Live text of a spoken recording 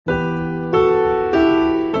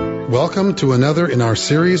Welcome to another in our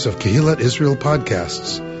series of Kehillat Israel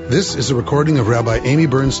podcasts. This is a recording of Rabbi Amy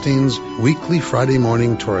Bernstein's weekly Friday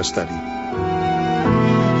morning Torah study.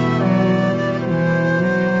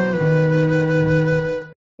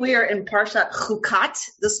 We are in Parshat Chukat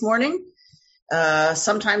this morning.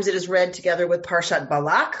 Sometimes it is read together with Parshat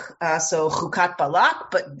Balak, so Chukat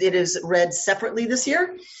Balak, but it is read separately this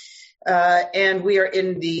year. And we are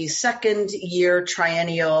in the second year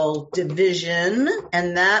triennial division,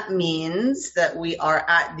 and that means that we are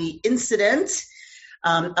at the incident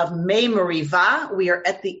of Mei Meriva. We are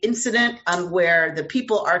at the incident where the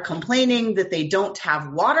people are complaining that they don't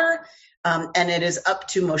have water, and it is up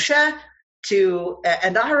to Moshe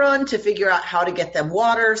and Aharon to figure out how to get them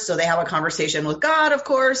water. So they have a conversation with God, of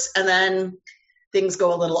course, and then things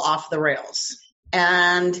go a little off the rails.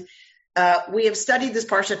 And we have studied this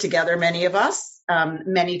parsha together, many of us,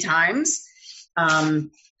 many times.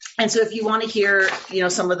 And so if you want to hear,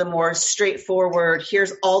 some of the more straightforward,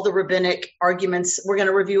 here's all the rabbinic arguments, we're going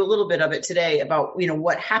to review a little bit of it today about,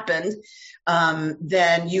 what happened.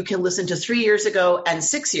 Then you can listen to 3 years ago and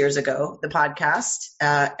 6 years ago, the podcast,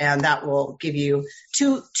 and that will give you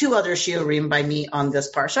two other shiurim by me on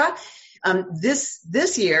this parsha.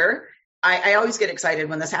 This year, I always get excited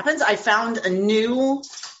when this happens. I found a new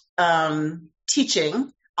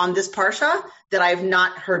teaching on this parsha that I've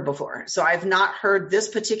not heard before. So I've not heard this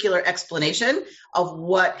particular explanation of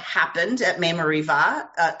what happened at Mei Meriva.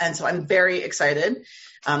 And so I'm very excited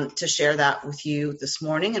to share that with you this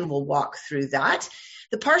morning, and we'll walk through that.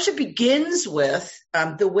 The parsha begins with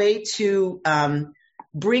the way to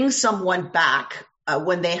bring someone back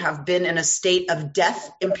when they have been in a state of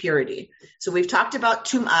death impurity. So we've talked about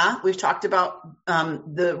tum'ah, we've talked about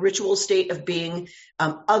the ritual state of being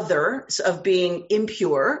other, of being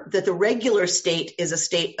impure, that the regular state is a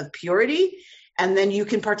state of purity, and then you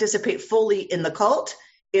can participate fully in the cult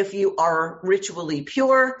if you are ritually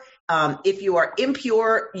pure. If you are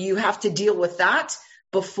impure, you have to deal with that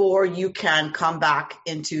before you can come back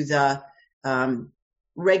into the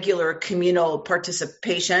regular communal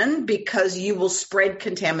participation, because you will spread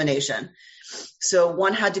contamination. So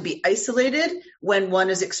one had to be isolated when one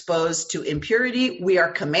is exposed to impurity. We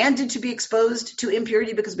are commanded to be exposed to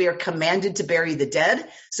impurity because we are commanded to bury the dead.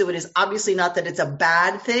 So it is obviously not that it's a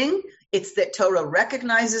bad thing. It's that Torah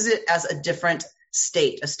recognizes it as a different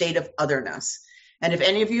state, a state of otherness. And if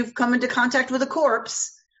any of you have come into contact with a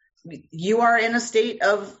corpse, you are in a state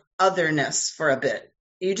of otherness for a bit.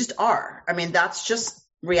 You just are. I mean, that's just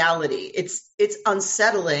reality. It's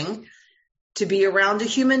unsettling to be around a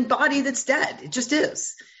human body that's dead. It just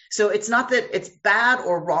is. So it's not that it's bad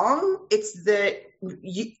or wrong. It's that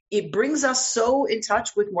it brings us so in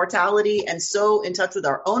touch with mortality and so in touch with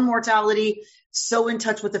our own mortality, so in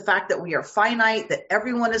touch with the fact that we are finite, that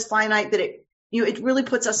everyone is finite, that it really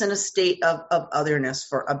puts us in a state of otherness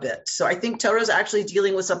for a bit. So I think Torah is actually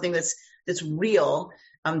dealing with something that's real,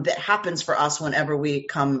 that happens for us whenever we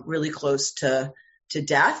come really close to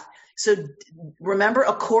death. So remember,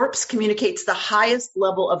 a corpse communicates the highest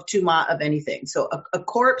level of tumah of anything. So a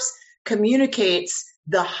corpse communicates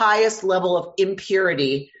the highest level of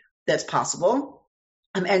impurity that's possible.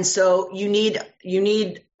 And so you need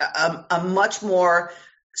a much more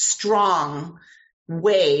strong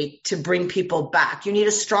way to bring people back. You need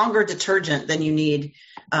a stronger detergent than you need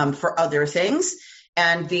for other things.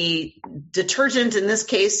 And the detergent in this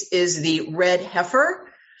case is the red heifer.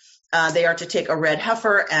 They are to take a red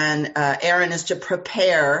heifer, and Aaron is to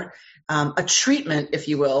prepare a treatment, if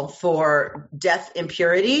you will, for death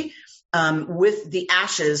impurity with the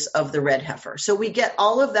ashes of the red heifer. So we get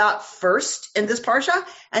all of that first in this parsha,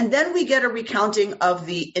 and then we get a recounting of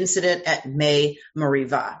the incident at Mei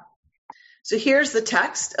Meriva. So here's the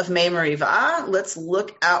text of Mei Meriva. Let's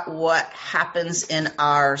look at what happens in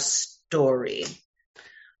our story.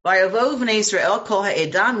 So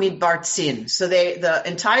the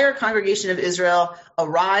entire congregation of Israel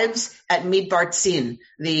arrives at Midbar Tzin,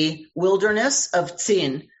 the wilderness of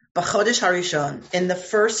Tzin, B'chodesh Harishon, in the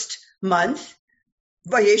first month.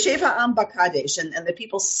 Vayeshev ha'am b'Kadesh, and the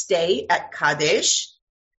people stay at Kadesh.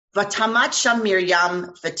 V'tamat sham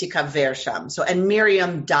Miriam v'tikaver sham. So, and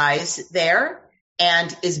Miriam dies there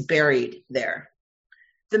and is buried there.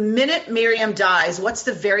 The minute Miriam dies, what's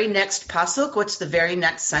the very next pasuk? What's the very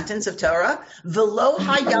next sentence of Torah? V'lo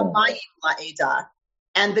hayamayim la'eda.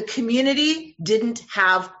 And the community didn't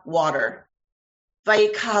have water.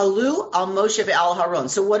 Vayikalu al Moshe ve'al Haron.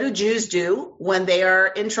 So what do Jews do when they are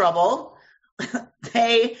in trouble?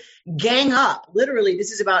 They gang up. Literally,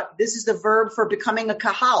 this is the verb for becoming a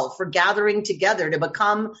kahal, for gathering together, to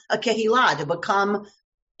become a kehillah, to become,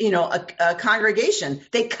 a congregation.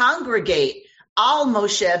 They congregate al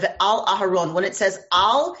Moshe ve'al Aharon. When it says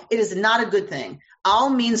al, it is not a good thing. Al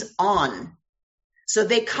means on. So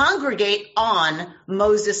they congregate on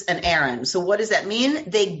Moses and Aaron. So what does that mean?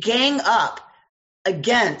 They gang up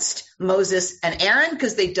against Moses and Aaron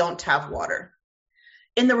because they don't have water.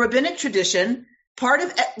 In the rabbinic tradition, part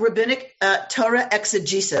of rabbinic Torah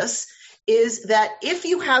exegesis is that if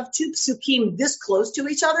you have two psukim this close to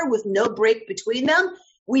each other with no break between them,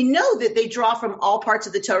 we know that they draw from all parts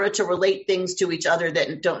of the Torah to relate things to each other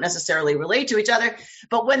that don't necessarily relate to each other.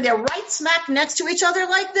 But when they're right smack next to each other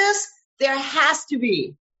like this, there has to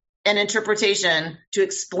be an interpretation to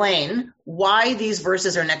explain why these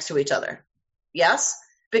verses are next to each other. Yes?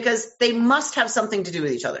 Because they must have something to do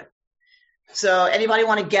with each other. So anybody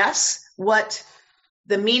want to guess what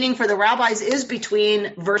the meaning for the rabbis is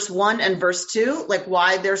between verse 1 and verse 2? Like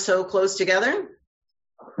why they're so close together?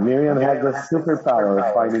 Miriam has the superpower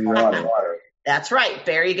of finding water. That's right.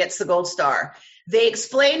 Barry gets the gold star. They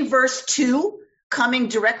explain verse 2 coming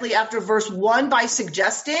directly after verse 1 by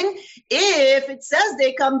suggesting if it says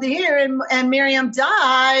they come to here and Miriam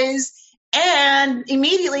dies and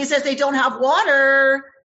immediately says they don't have water,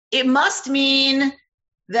 it must mean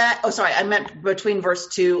that, I meant between verse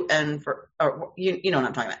 2 and, you know what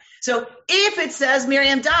I'm talking about. So if it says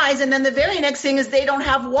Miriam dies and then the very next thing is they don't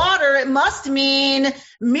have water, it must mean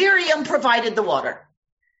Miriam provided the water.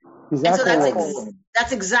 Exactly. And so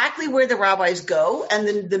that's exactly where the rabbis go. And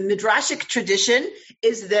the Midrashic tradition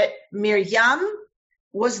is that Miriam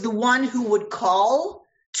was the one who would call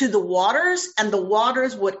to the waters, and the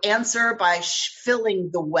waters would answer by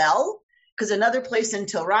filling the well. Because another place in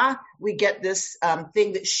Torah, we get this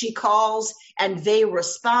thing that she calls and they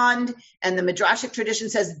respond. And the Midrashic tradition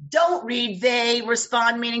says, don't read they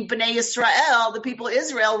respond, meaning Bnei Yisrael, the people of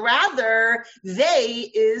Israel. Rather, they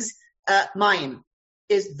is mayim,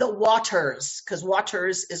 is the waters, because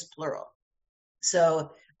waters is plural.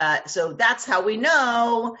 So that's how we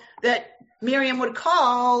know that Miriam would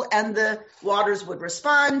call and the waters would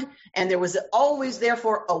respond. And there was always,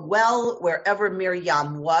 therefore, a well wherever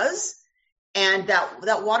Miriam was. And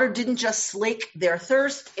that water didn't just slake their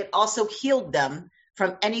thirst, it also healed them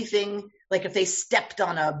from anything, like if they stepped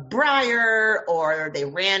on a briar or they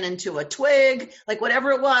ran into a twig, like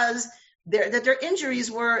whatever it was, that their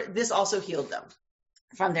injuries were, this also healed them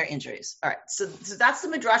from their injuries. All right, so that's the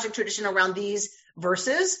Midrashic tradition around these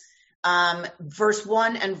verses, verse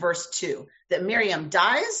 1 and verse 2, that Miriam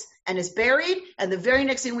dies and is buried, and the very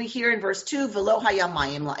next thing we hear in verse 2, V'lo haya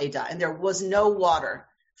mayim la'eda, and there was no water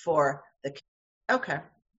for the. Okay,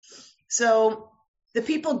 so the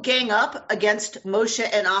people gang up against Moshe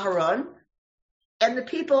and Aharon, and the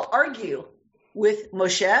people argue with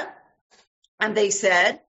Moshe, and they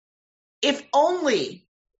said, if only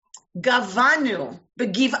Gavanu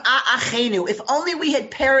begiv'a achenu, if only we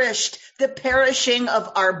had perished the perishing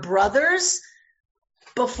of our brothers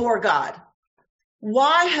before God.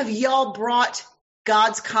 Why have y'all brought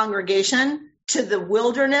God's congregation to the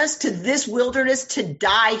wilderness, to this wilderness, to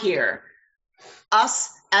die here? Us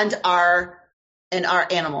and our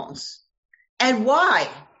animals. And why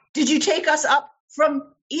did you take us up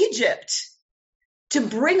from Egypt to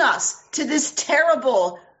bring us to this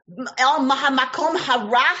terrible makom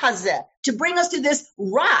hara hazeh, to bring us to this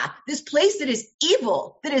ra, this place that is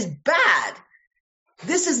evil, that is bad?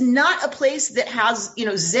 This is not a place that has,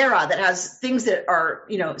 zera, that has things that are,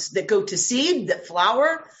 that go to seed, that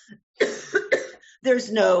flower.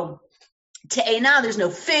 There's no te'ena, there's no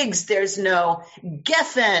figs, there's no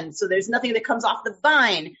geffen, so there's nothing that comes off the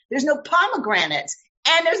vine. There's no pomegranates,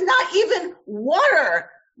 and there's not even water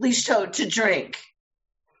lishtot to drink.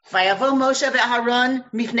 Vayavo Moshe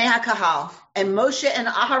ve'Aharon mifnei hakahal, and Moshe and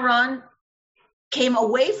Aharon came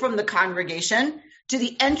away from the congregation to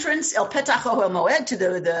the entrance, el petach ohel moed, to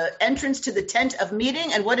the entrance to the tent of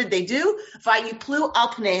meeting, and what did they do? Vayiplu al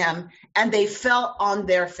pneihem, and they fell on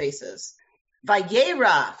their faces.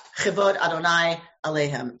 Vayera chivod Adonai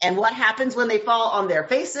alehem. And what happens when they fall on their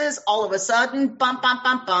faces? All of a sudden, bam, bam,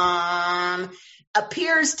 bam, bam,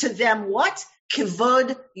 appears to them what?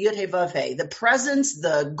 Kivod Yud-Heh-Vav-Heh, the presence,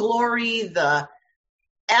 the glory, the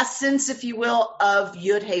essence, if you will, of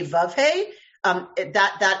Yud-Heh-Vav-Heh,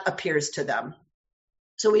 that appears to them.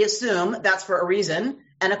 So we assume that's for a reason,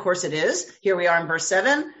 and of course it is. Here we are in verse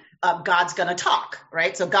 7. God's going to talk,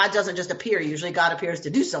 right? So God doesn't just appear. Usually God appears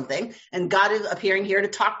to do something, and God is appearing here to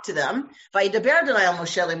talk to them.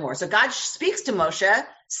 So God speaks to Moshe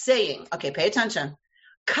saying, okay, pay attention.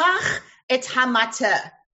 Kach et hamateh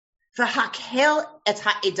v'hakel et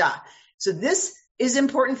ha'edah. So this is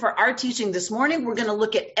important for our teaching this morning. We're going to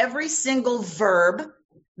look at every single verb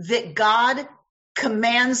that God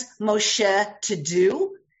commands Moshe to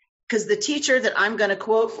do. because the teacher that I'm going to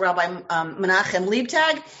quote, Rabbi Menachem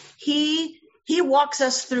Leibtag, he walks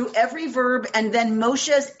us through every verb and then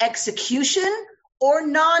Moshe's execution or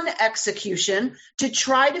non-execution to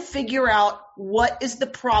try to figure out what is the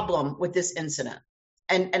problem with this incident.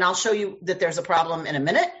 And I'll show you that there's a problem in a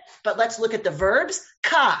minute, but let's look at the verbs.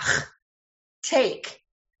 Kach, take.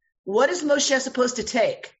 What is Moshe supposed to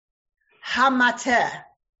take? Hamateh,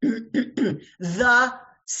 the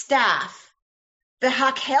staff.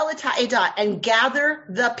 V'hakel et ha'edah, and gather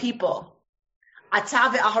the people.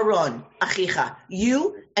 Ata ve'Aharon, achicha,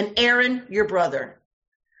 you and Aaron, your brother.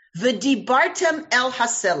 V'dibartem el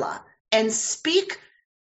hasela, and speak.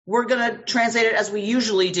 We're going to translate it as we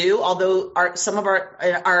usually do, although some of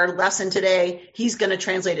our lesson today, he's going to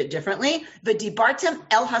translate it differently. V'dibartem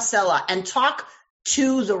el hasela, and talk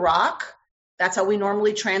to the rock. That's how we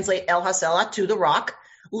normally translate el hasela, to the rock.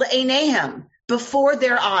 Le'einehem, before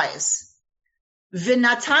their eyes.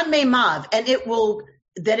 V'natan meimav, and it will,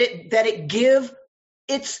 that it give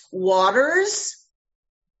its waters.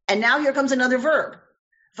 And now here comes another verb.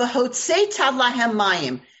 V'hotzei tad lahem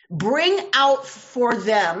mayim, bring out for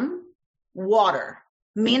them water.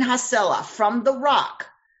 Min hasela, from the rock.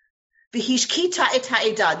 V'hishkita et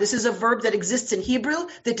ha'edah, this is a verb that exists in Hebrew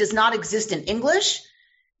that does not exist in English.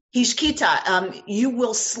 Hishkita, you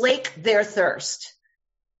will slake their thirst.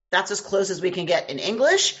 That's as close as we can get in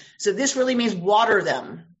English. So this really means water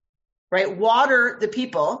them, right? Water the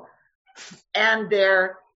people and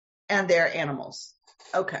their animals.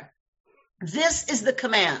 Okay. This is the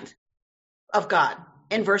command of God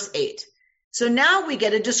in verse 8. So now we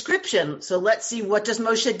get a description. So let's see, what does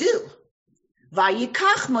Moshe do?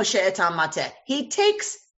 Vayikach Moshe et hamateh. He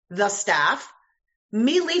takes the staff.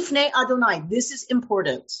 Milifnei Adonai. This is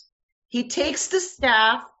important. He takes the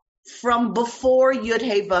staff from before Yud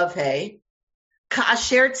He Vav He,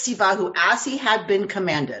 ka'asher tzivahu, as he had been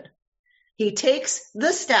commanded. He takes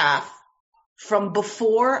the staff from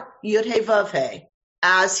before Yud He Vav He,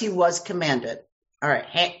 as he was commanded. All right,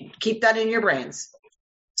 keep that in your brains.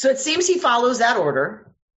 So it seems he follows that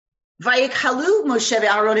order. Vayikhalu Moshe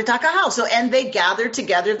ve'Aaron et ha'kahal. So, and they gathered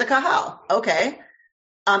together the kahal. Okay,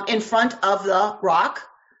 in front of the rock.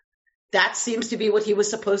 That seems to be what he was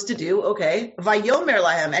supposed to do. Okay. Vayomer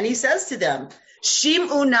lahem. And he says to them,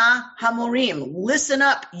 Shim'una hamorim. Listen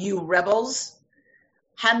up, you rebels.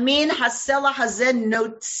 Hamin hasela hazen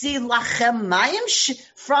notzi lachem mayim.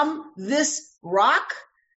 From this rock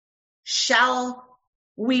shall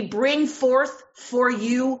we bring forth for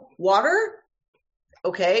you water?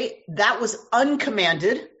 Okay. That was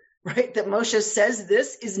uncommanded, right? That Moshe says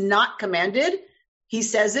this is not commanded. He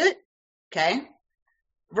says it. Okay.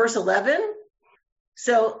 Verse 11,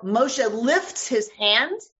 so Moshe lifts his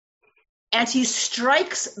hand and he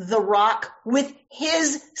strikes the rock with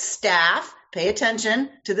his staff. Pay attention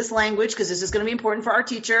to this language because this is going to be important for our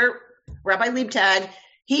teacher, Rabbi Leibtag.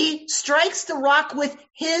 He strikes the rock with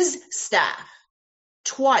his staff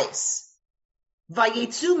twice.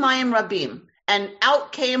 Vayetzu mayim rabim, and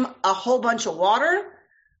out came a whole bunch of water.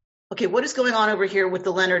 Okay, what is going on over here with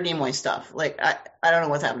the Leonard Nimoy stuff? Like, I don't know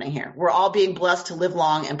what's happening here. We're all being blessed to live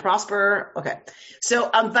long and prosper. Okay. So,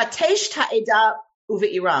 vatesh ta'eda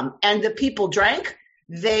uve'iram. And the people drank,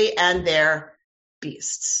 they and their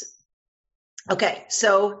beasts. Okay,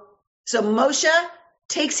 so Moshe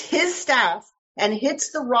takes his staff and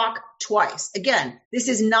hits the rock twice. Again, this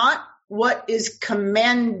is not what is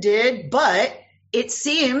commanded, but it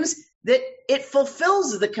seems that it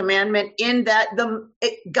fulfills the commandment in that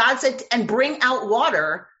God said, and bring out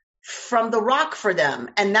water from the rock for them.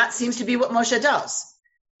 And that seems to be what Moshe does.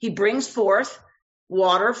 He brings forth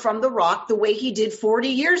water from the rock the way he did 40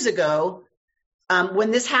 years ago when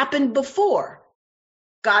this happened before.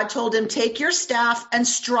 God told him, take your staff and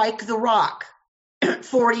strike the rock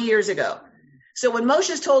 40 years ago. So when Moshe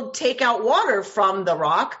is told, take out water from the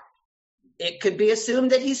rock, it could be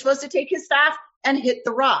assumed that he's supposed to take his staff and hit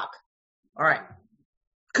the rock. All right.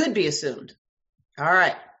 Could be assumed. All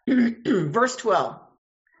right. Verse 12.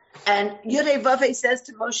 And Yud He Vav He says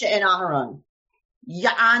to Moshe and Aharon,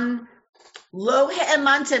 Ya'an lo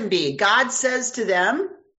he'emantem bi. God says to them,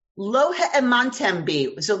 lo he'emantem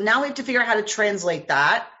bi. So now we have to figure out how to translate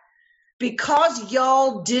that. Because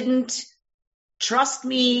y'all didn't trust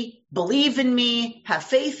me, believe in me, have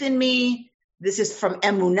faith in me. This is from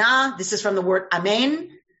emunah. This is from the word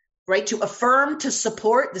amen. Right? To affirm, to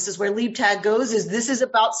support. This is where Leibtag goes, this is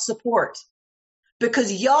about support.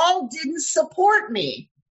 Because y'all didn't support me.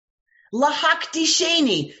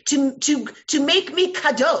 Lahakdisheni, to make me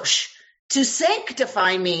kadosh, to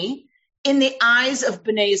sanctify me in the eyes of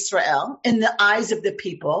Bnei Israel, in the eyes of the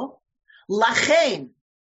people. Lachen,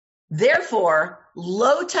 therefore,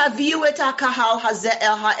 Lo taviu et hakahal hazeh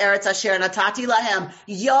el ha'eretz asher natati lahem.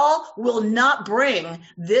 Y'all will not bring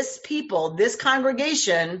this people, this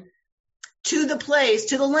congregation, to the place,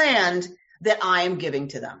 to the land that I am giving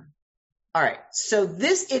to them. All right. So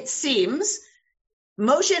this, it seems,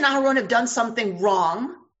 Moshe and Aharon have done something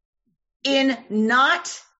wrong in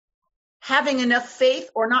not having enough faith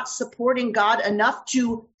or not supporting God enough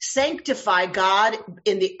to sanctify God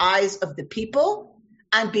in the eyes of the people.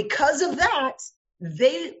 And because of that,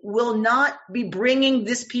 they will not be bringing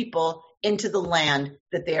this people into the land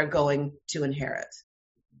that they are going to inherit.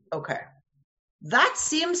 Okay. That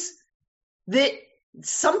seems that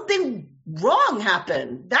something wrong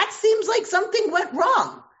happened. That seems like something went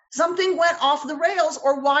wrong. Something went off the rails,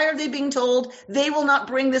 or why are they being told they will not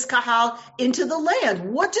bring this kahal into the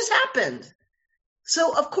land? What just happened?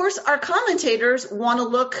 So, of course, our commentators want to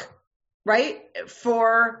look, right,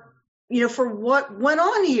 for what went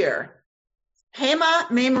on here.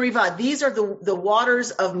 Hema me Merivah. These are the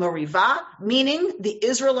waters of Merivah, meaning the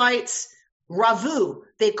Israelites, Ravu,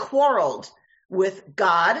 they quarreled with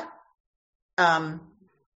God,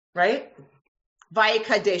 right?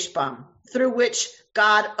 Vayikadesh bam, through which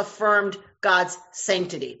God affirmed God's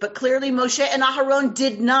sanctity. But clearly Moshe and Aharon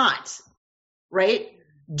did not, right,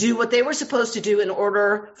 do what they were supposed to do in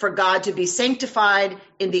order for God to be sanctified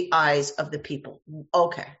in the eyes of the people.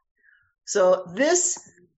 Okay. So this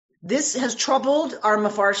has troubled our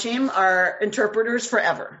Mefarshim, our interpreters,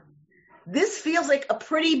 forever. This feels like a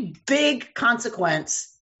pretty big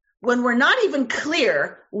consequence when we're not even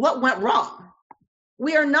clear what went wrong.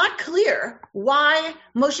 We are not clear why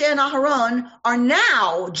Moshe and Aharon are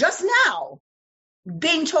now, just now,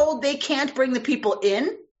 being told they can't bring the people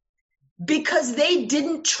in because they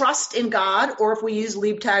didn't trust in God, or if we use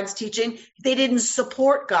Liebtag's teaching, they didn't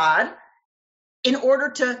support God in order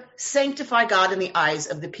to sanctify God in the eyes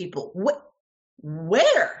of the people.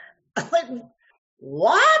 Where? Like,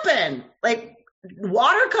 what happened? Like,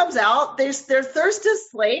 water comes out, their thirst is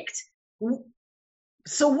slaked.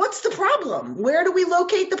 So what's the problem? Where do we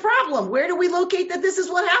locate the problem? Where do we locate that this is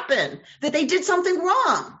what happened? That they did something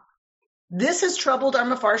wrong? This has troubled our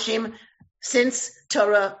Mefarshim since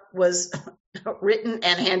Torah was written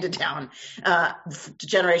and handed down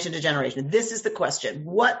generation to generation. This is the question.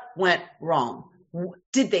 What went wrong?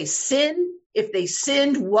 Did they sin? If they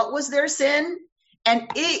sinned, what was their sin? And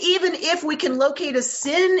even if we can locate a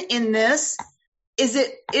sin in this, is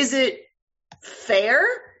it fair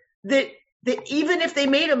that even if they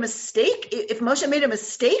made a mistake, if Moshe made a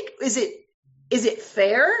mistake, is it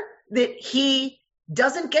fair that he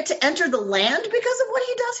doesn't get to enter the land because of what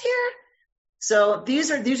he does here? So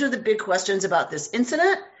these are the big questions about this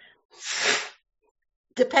incident.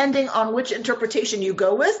 Depending on which interpretation you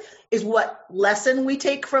go with is what lesson we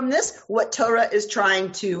take from this, what Torah is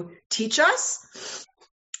trying to teach us.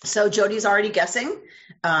 So Jody's already guessing,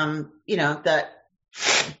 that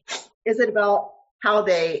is it about how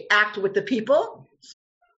they act with the people?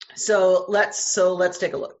 So let's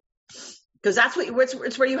take a look, because that's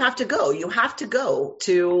it's where you have to go. You have to go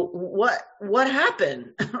to what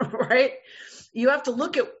happened, right? You have to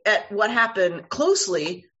look at what happened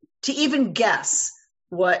closely to even guess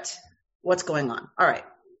what's going on. All right.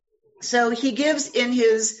 So he gives in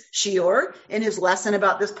his shiur, in his lesson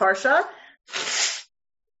about this parsha,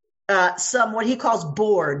 some what he calls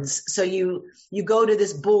boards. So you go to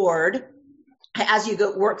this board as you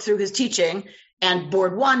work through his teaching, and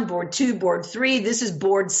board 1, board 2, board 3, this is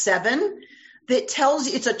board 7, that tells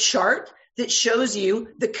you, it's a chart that shows you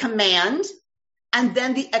the command and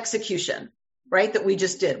then the execution, right, that we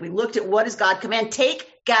just did. We looked at what is God command: take,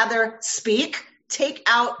 gather, speak, take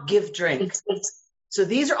out, give, drink. So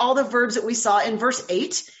these are all the verbs that we saw in verse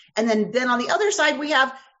 8. And then on the other side, we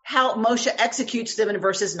have how Moshe executes them in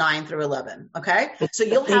verses 9 through 11. Okay. So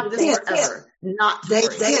you'll have this forever, not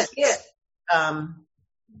to worry.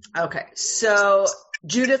 Okay. So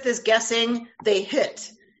Judith is guessing they hit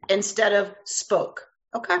instead of spoke.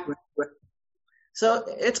 Okay. So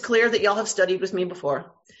it's clear that y'all have studied with me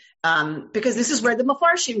before, because this is where the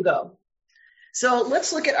Mefarshim go. So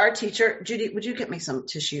let's look at our teacher. Judy, would you get me some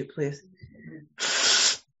tissue, please?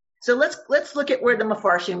 So let's look at where the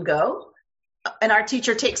Mefarshim go. And our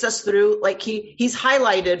teacher takes us through, like he's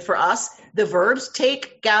highlighted for us the verbs: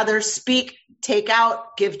 take, gather, speak, take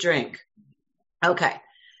out, give, drink. Okay.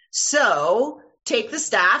 So take the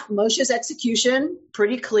staff. Moshe's execution,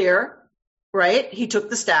 pretty clear, right? He took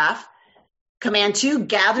the staff. Command 2,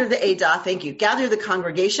 gather the Eidah. Thank you. Gather the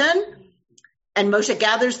congregation. And Moshe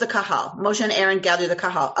gathers the kahal. Moshe and Aaron gather the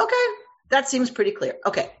kahal. Okay. That seems pretty clear.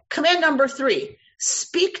 Okay. Command number 3,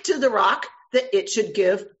 speak to the rock that it should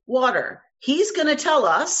give water. He's going to tell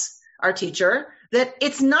us, our teacher, that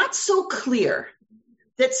it's not so clear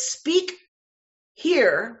that speak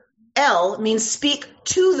here, El, means speak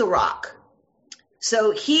to the rock.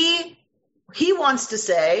 So he wants to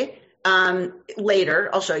say, later,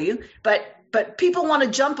 I'll show you, but people want to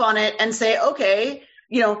jump on it and say, okay,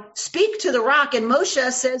 speak to the rock. And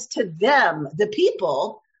Moshe says to them, the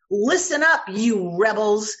people, listen up, you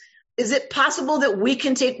rebels. Is it possible that we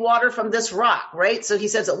can take water from this rock, right? So he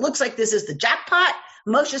says, it looks like this is the jackpot.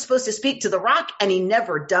 Moshe is supposed to speak to the rock, and he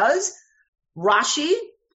never does. Rashi,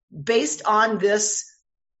 based on this,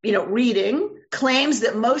 reading, claims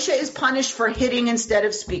that Moshe is punished for hitting instead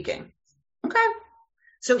of speaking. Okay.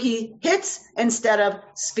 So he hits instead of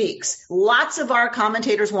speaks. Lots of our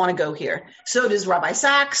commentators want to go here. So does Rabbi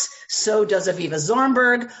Sachs. So does Aviva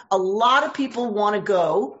Zornberg. A lot of people want to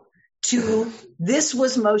go to this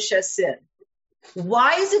was Moshe's sin.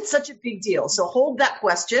 Why is it such a big deal? So hold that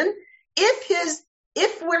question.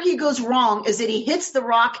 If where he goes wrong is that he hits the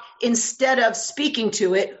rock instead of speaking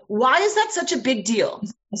to it, why is that such a big deal?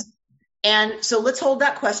 And so let's hold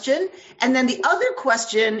that question. And then the other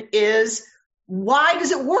question is, why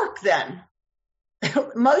does it work then?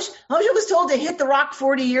 Moshe was told to hit the rock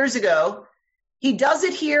 40 years ago. He does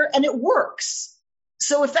it here and it works.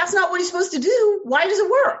 So if that's not what he's supposed to do, why does it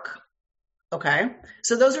work? Okay.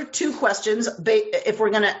 So those are two questions if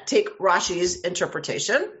we're going to take Rashi's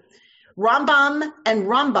interpretation. Rambam and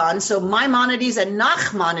Ramban, so Maimonides and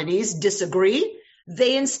Nachmanides disagree.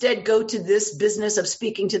 They instead go to this business of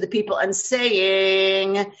speaking to the people and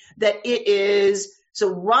saying that it is,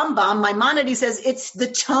 so Rambam, Maimonides says it's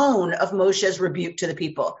the tone of Moshe's rebuke to the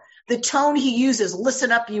people. The tone he uses,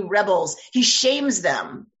 listen up, you rebels. He shames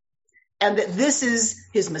them. And that this is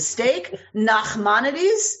his mistake.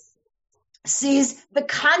 Nachmanides sees the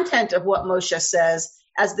content of what Moshe says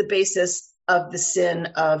as the basis of the sin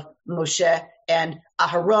of Moshe and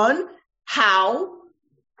Aharon, how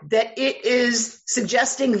that it is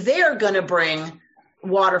suggesting they're going to bring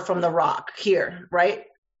water from the rock here, right?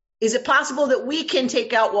 Is it possible that we can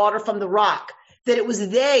take out water from the rock? That it was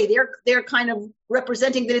they're kind of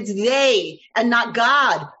representing that it's they and not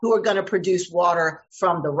God who are going to produce water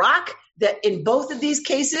from the rock? That in both of these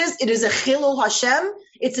cases, it is a chilul Hashem.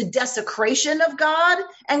 It's a desecration of God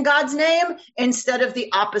and God's name instead of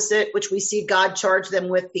the opposite, which we see God charge them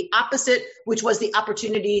with the opposite, which was the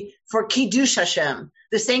opportunity for kiddush Hashem,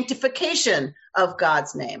 the sanctification of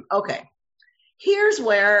God's name. Okay. Here's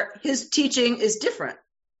where his teaching is different,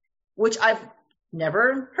 which I've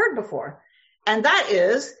never heard before. And that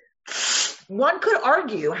is, one could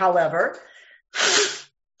argue, however,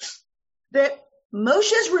 that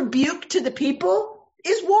Moshe's rebuke to the people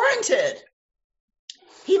is warranted.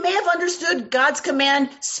 He may have understood God's command,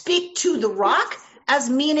 speak to the rock, as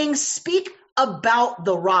meaning speak about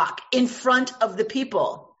the rock in front of the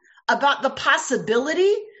people, about the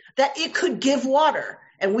possibility that it could give water.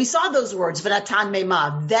 And we saw those words, v'natan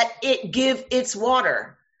me'ma, that it give its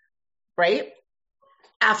water, right?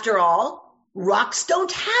 After all, rocks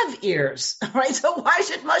don't have ears, right? So why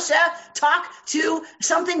should Moshe talk to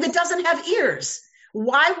something that doesn't have ears?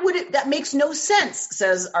 Why would it? That makes no sense,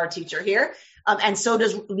 says our teacher here. And so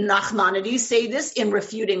does Nachmanides say this in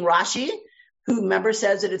refuting Rashi, who, remember,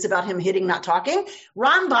 says that it's about him hitting, not talking.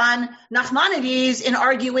 Ramban, Nachmanides, in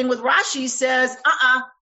arguing with Rashi, says,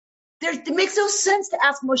 it makes no sense to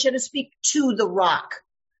ask Moshe to speak to the rock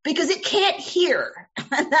because it can't hear.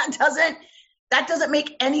 And that doesn't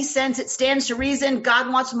make any sense. It stands to reason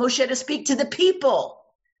God wants Moshe to speak to the people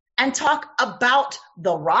and talk about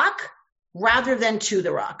the rock rather than to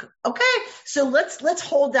the rock. Okay, so let's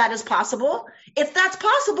hold that as possible. If that's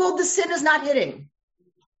possible, the sin is not hitting.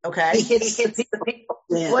 Okay, he hits the people.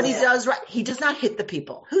 What he does, right? He does not hit the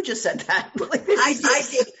people. Who just said that? I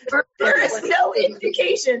did. There is no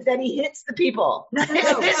indication that he hits the people. No,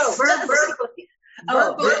 verbally.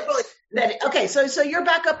 Verbally. Okay, so you're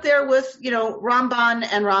back up there with Ramban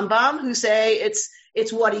and Rambam, who say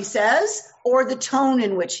it's what he says or the tone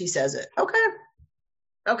in which he says it.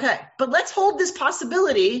 Okay, but let's hold this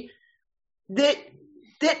possibility that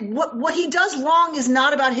what he does wrong is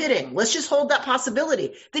not about hitting. Let's just hold that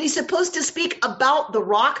possibility that he's supposed to speak about the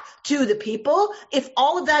rock to the people. If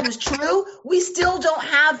all of that is true, we still don't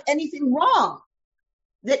have anything wrong.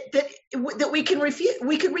 That we can refute.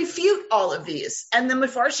 We can refute all of these, and the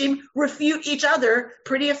Mefarshim refute each other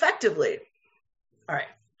pretty effectively. All right.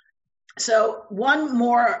 So one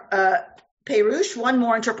more Perush, one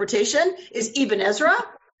more interpretation is Ibn Ezra,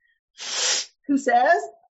 who says,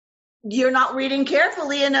 you're not reading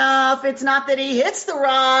carefully enough. It's not that he hits the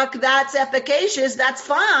rock. That's efficacious. That's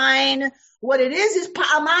fine. What it is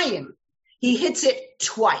pa'amayim. He hits it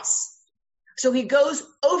twice. So he goes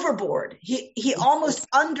overboard. He almost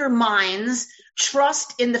undermines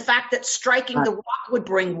trust in the fact that striking the rock would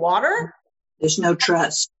bring water. There's no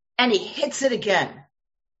trust. And he hits it again.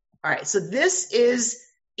 All right, so this is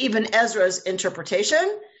Ibn Ezra's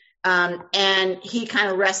interpretation, and he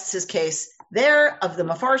kind of rests his case there of the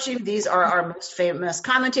Mefarshim. These are our most famous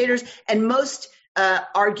commentators, and most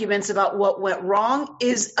arguments about what went wrong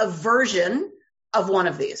is a version of one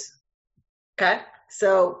of these. Okay,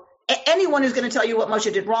 so anyone who's going to tell you what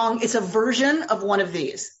Moshe did wrong, it's a version of one of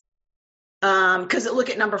these. Because look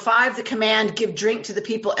at number 5, the command, give drink to the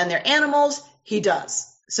people and their animals. He does.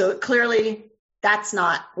 So clearly, that's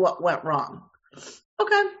not what went wrong.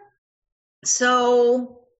 Okay.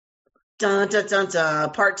 So,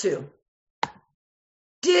 part 2.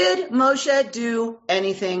 Did Moshe do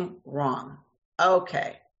anything wrong?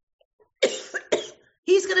 Okay.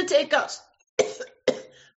 He's going to take us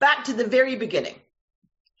back to the very beginning.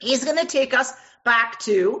 He's going to take us back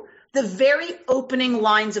to the very opening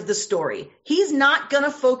lines of the story. He's not going to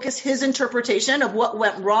focus his interpretation of what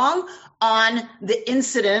went wrong on the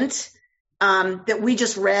incident that we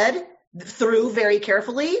just read through very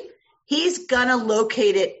carefully. He's going to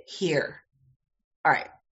locate it here. All right.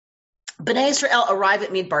 Bnei Israel arrive at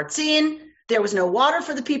Midbar Tzin. There was no water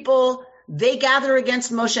for the people. They gather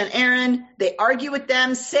against Moshe and Aaron. They argue with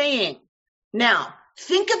them, saying, now,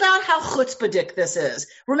 think about how chutzpahdik this is.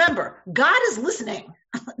 Remember, God is listening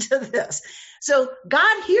to this. So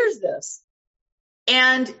God hears this.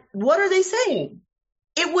 And what are they saying?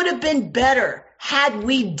 It would have been better had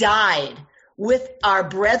we died with our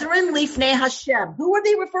brethren, Lifnei Hashem. Who are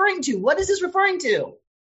they referring to? What is this referring to?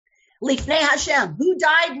 Lifnei Hashem. Who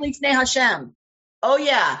died Lifnei Hashem? Oh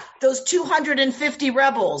yeah, those 250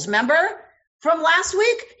 rebels. Remember from last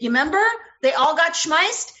week? You remember? They all got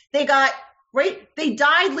schmeiced. They died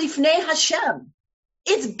Lifnei Hashem.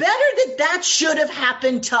 It's better that should have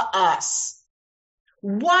happened to us.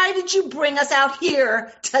 Why did you bring us out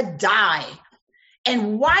here to die?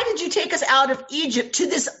 And why did you take us out of Egypt to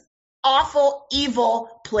this awful, evil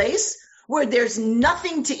place where there's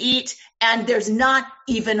nothing to eat and there's not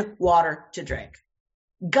even water to drink?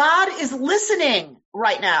 God is listening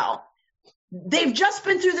right now. They've just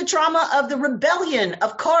been through the trauma of the rebellion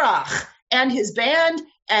of Korach and his band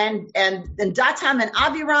and Datam and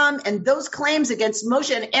Abiram and those claims against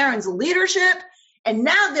Moshe and Aaron's leadership. And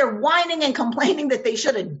now they're whining and complaining that they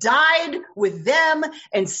should have died with them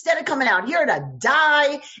instead of coming out here to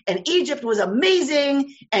die. And Egypt was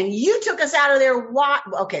amazing. And you took us out of there.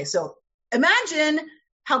 Okay, so imagine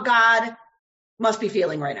how God must be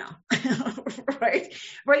feeling right now, right?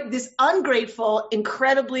 This ungrateful,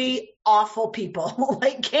 incredibly awful people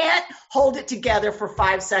can't hold it together for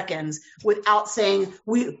 5 seconds without saying,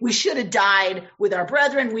 we should have died with our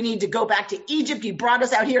brethren. We need to go back to Egypt. You brought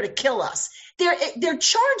us out here to kill us. They're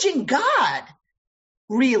charging God,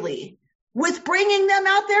 really, with bringing them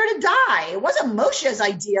out there to die. It wasn't Moshe's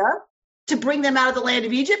idea to bring them out of the land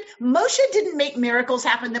of Egypt. Moshe didn't make miracles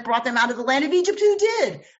happen that brought them out of the land of Egypt. Who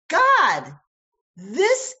did? God.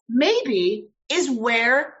 This maybe is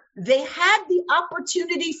where they had the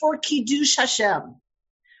opportunity for Kiddush Hashem,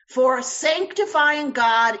 for sanctifying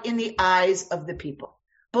God in the eyes of the people.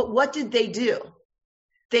 But what did they do?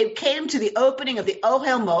 They came to the opening of the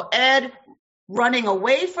Ohel Moed, running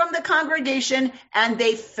away from the congregation, and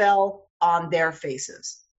they fell on their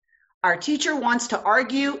faces. Our teacher wants to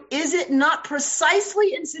argue, is it not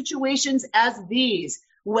precisely in situations as these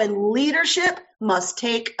when leadership must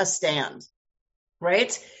take a stand?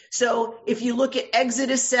 Right? So if you look at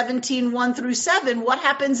Exodus 17, 1-7, what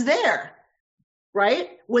happens there? Right?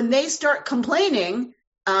 When they start complaining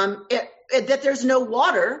that there's no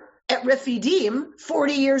water at Rephidim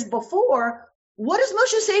 40 years before, what does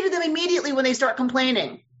Moshe say to them immediately when they start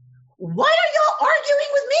complaining? Why are y'all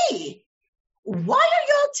arguing with me? Why are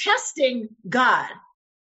y'all testing God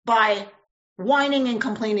by whining and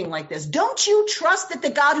complaining like this? Don't you trust that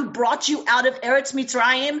the God who brought you out of Eretz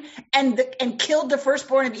Mitzrayim and killed the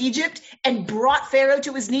firstborn of Egypt and brought Pharaoh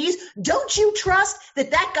to his knees? Don't you trust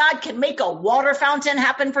that God can make a water fountain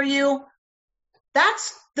happen for you?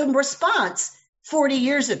 That's the response 40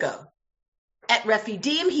 years ago. At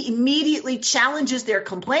Rephidim, he immediately challenges their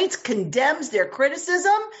complaints, condemns their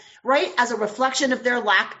criticism, right, as a reflection of their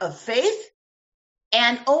lack of faith.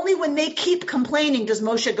 And only when they keep complaining does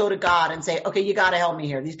Moshe go to God and say, okay, you got to help me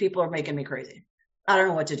here. These people are making me crazy. I don't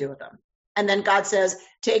know what to do with them. And then God says,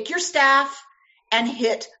 take your staff and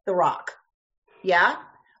hit the rock. Yeah?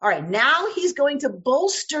 All right. Now he's going to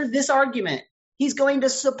bolster this argument. He's going to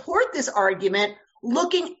support this argument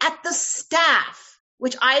looking at the staff,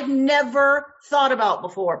 which I've never thought about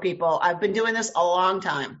before, people. I've been doing this a long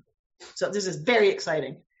time. So this is very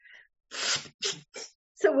exciting.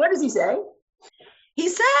 So what does he say? He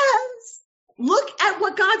says, look at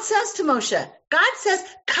what God says to Moshe. God says,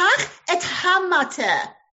 Kach et hamate,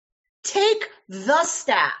 take the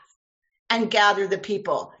staff and gather the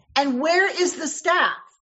people. And where is the staff?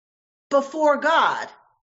 Before God.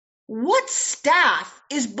 What staff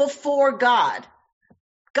is before God?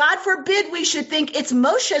 God forbid we should think it's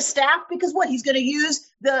Moshe's staff, because what, he's going to use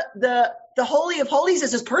the Holy of Holies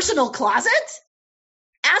as his personal closet?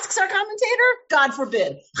 Asks our commentator, God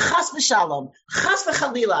forbid. Chas v'shalom, chas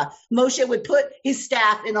v'chalila, Moshe would put his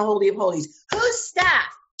staff in the Holy of Holies. Whose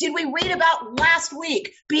staff did we read about last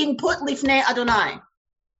week being put lifnei Adonai? Do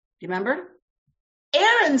you remember?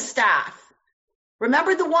 Aaron's staff.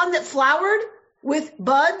 Remember the one that flowered with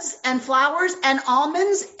buds and flowers and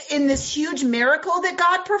almonds in this huge miracle that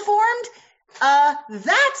God performed?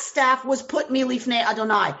 That staff was put milifnei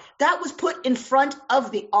Adonai. That was put in front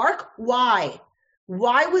of the ark. Why?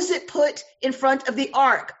 Why was it put in front of the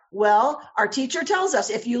ark? Well, our teacher tells us,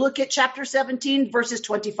 if you look at chapter 17, verses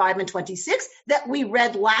 25 and 26 that we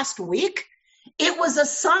read last week, it was a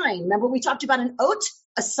sign. Remember, we talked about an oat,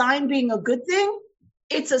 a sign being a good thing?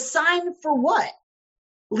 It's a sign for what?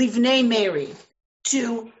 Livnei Mary.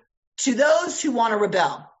 To those who want to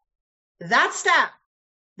rebel. That staff,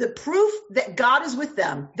 the proof that God is with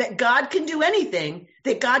them, that God can do anything,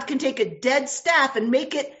 that God can take a dead staff and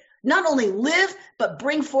make it not only live, but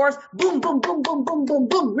bring forth boom, boom, boom, boom, boom, boom,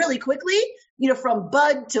 boom, really quickly, from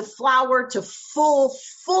bud to flower to full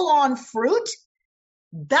on fruit.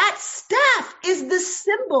 That staff is the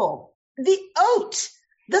symbol, the oat,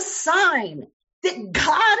 the sign that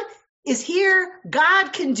God is here.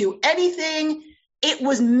 God can do anything. It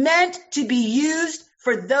was meant to be used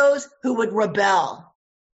for those who would rebel.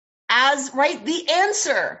 The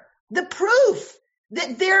answer, the proof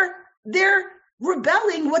that they're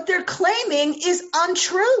rebelling, what they're claiming is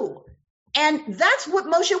untrue. And that's what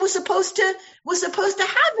Moshe was supposed to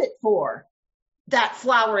have it for. That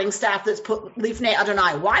flowering staff that's put lifnei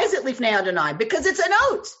Adonai. Why is it lifnei Adonai? Because it's an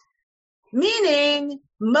oat. Meaning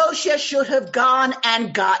Moshe should have gone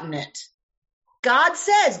and gotten it. God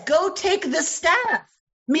says, go take the staff.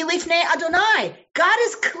 Milifnei Adonai. God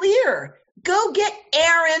is clear. Go get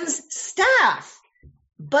Aaron's staff.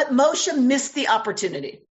 But Moshe missed the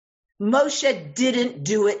opportunity. Moshe didn't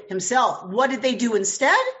do it himself. What did they do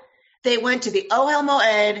instead? They went to the Ohel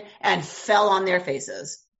Moed and fell on their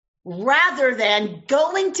faces, rather than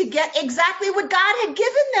going to get exactly what God had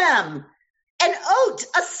given them. An oat,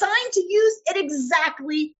 a sign to use at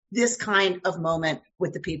exactly this kind of moment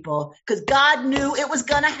with the people, because God knew it was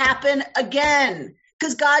going to happen again,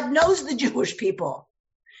 because God knows the Jewish people.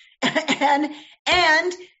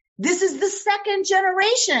 And this is the second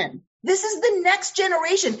generation. This is the next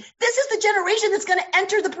generation. This is the generation that's going to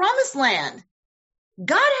enter the promised land.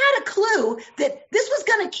 God had a clue that this was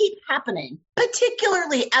going to keep happening,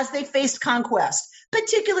 particularly as they faced conquest,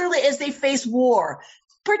 particularly as they faced war,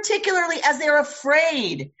 particularly as they're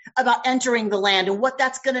afraid about entering the land and what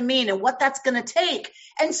that's going to mean and what that's going to take.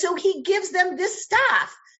 And so he gives them this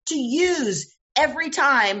staff to use every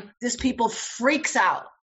time this people freaks out.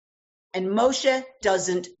 And Moshe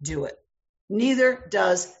doesn't do it. Neither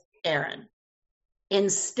does Aaron.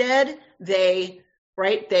 Instead, they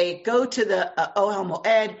go to the Ohel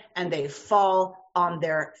Moed and they fall on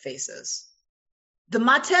their faces. The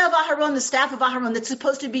Mateh of Aharon, the staff of Aharon, that's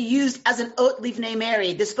supposed to be used as an oat lifnei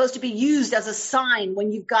Mary, that's supposed to be used as a sign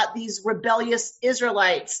when you've got these rebellious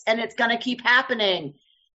Israelites, and it's going to keep happening.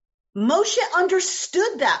 Moshe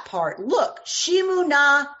understood that part. Look, Shimu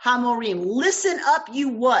na Hamorim, listen up, you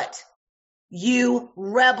what? You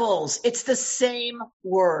rebels. It's the same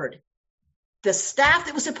word. The staff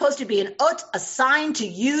that was supposed to be an ot, a sign to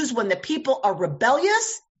use when the people are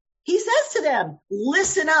rebellious, he says to them,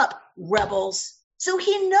 listen up, rebels. So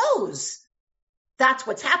he knows that's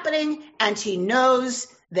what's happening, and he knows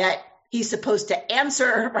that he's supposed to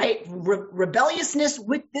answer, rebelliousness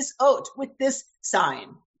with this oat, with this sign.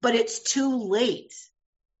 But it's too late.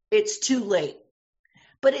 It's too late.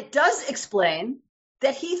 But it does explain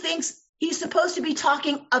that he thinks he's supposed to be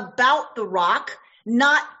talking about the rock,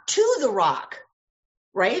 not to the rock,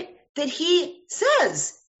 right? That he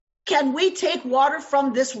says, can we take water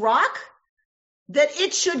from this rock? That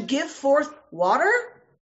it should give forth water?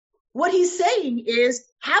 What he's saying is,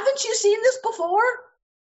 haven't you seen this before?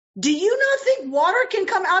 Do you not think water can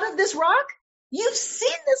come out of this rock? You've seen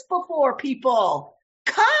this before, people.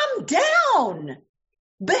 Calm down.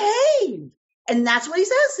 Behave. And that's what he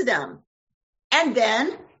says to them. And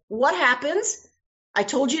then what happens? I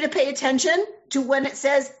told you to pay attention to when it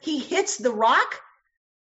says he hits the rock.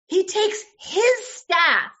 He takes his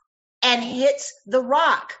staff and hits the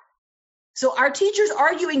rock. So our teacher's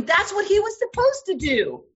arguing that's what he was supposed to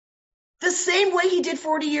do. The same way he did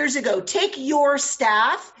 40 years ago. Take your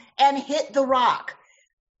staff and hit the rock.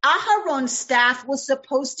 Aharon's staff was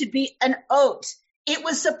supposed to be an oat. It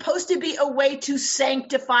was supposed to be a way to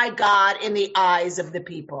sanctify God in the eyes of the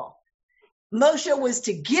people. Moshe was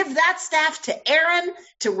to give that staff to Aaron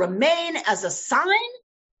to remain as a sign,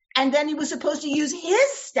 and then he was supposed to use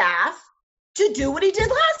his staff to do what he did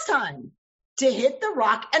last time, to hit the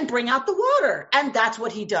rock and bring out the water. And that's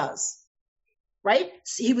what he does, right?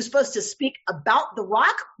 So he was supposed to speak about the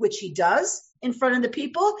rock, which he does in front of the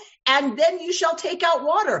people, and then you shall take out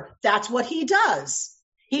water. That's what he does.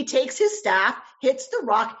 He takes his staff, hits the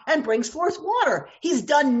rock, and brings forth water. He's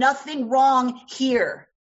done nothing wrong here,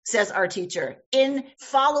 says our teacher, in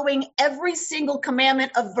following every single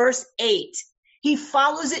commandment of verse 8. He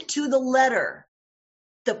follows it to the letter.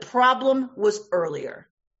 The problem was earlier.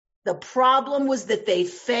 The problem was that they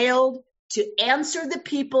failed to answer the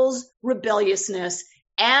people's rebelliousness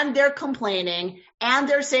and their complaining, and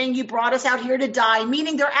they're saying, you brought us out here to die,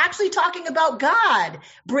 meaning they're actually talking about God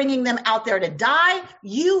bringing them out there to die.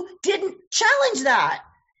 You didn't challenge that.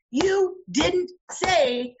 You didn't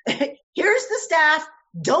say, here's the staff,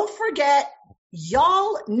 don't forget,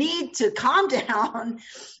 y'all need to calm down,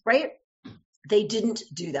 right? They didn't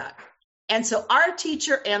do that. And so our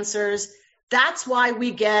teacher answers, that's why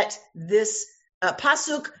we get this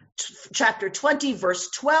Pasuk, chapter 20,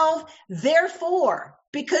 verse 12. Therefore,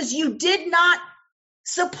 because you did not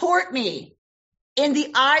support me in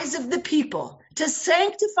the eyes of the people to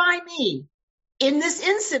sanctify me in this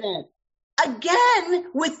incident, again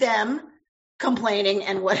with them complaining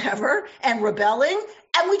and whatever and rebelling.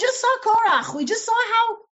 And we just saw Korach. We just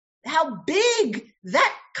saw how big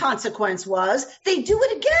that consequence was. They do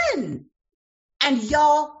it again. And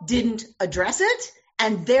y'all didn't address it.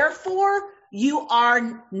 And therefore, you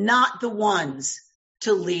are not the ones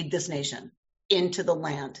to lead this nation into the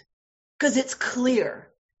land. Because it's clear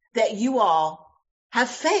that you all have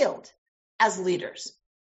failed as leaders.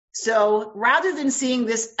 So rather than seeing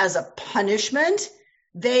this as a punishment,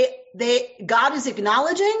 God is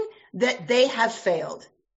acknowledging that they have failed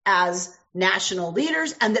as national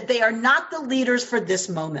leaders and that they are not the leaders for this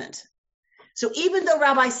moment. So even though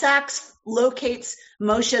Rabbi Sachs locates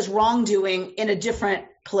Moshe's wrongdoing in a different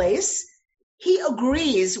place, he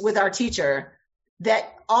agrees with our teacher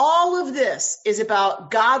that all of this is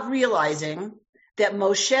about God realizing that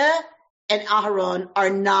Moshe and Aharon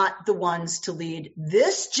are not the ones to lead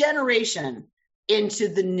this generation into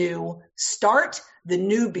the new start, the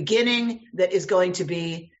new beginning that is going to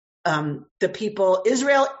be the people,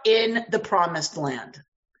 Israel, in the promised land.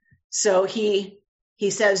 So he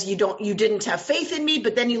says, you didn't have faith in me,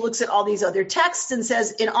 but then he looks at all these other texts and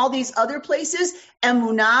says, in all these other places,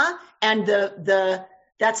 emunah, and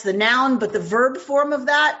that's the noun, but the verb form of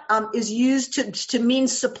that is used to mean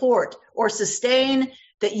support or sustain,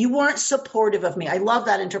 that you weren't supportive of me. I love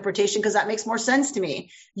that interpretation because that makes more sense to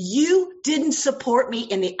me. You didn't support me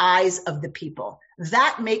in the eyes of the people.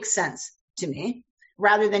 That makes sense to me,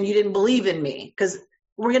 rather than you didn't believe in me. Because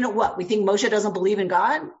we're going to what? We think Moshe doesn't believe in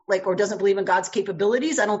God, or doesn't believe in God's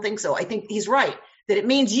capabilities? I don't think so. I think he's right, that it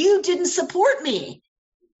means you didn't support me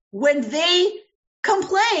when they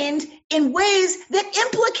complained in ways that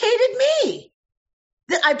implicated me,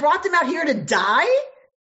 that I brought them out here to die,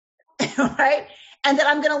 right? And that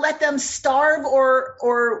I'm going to let them starve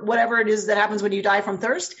or whatever it is that happens when you die from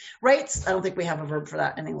thirst, right? I don't think we have a verb for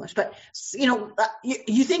that in English, but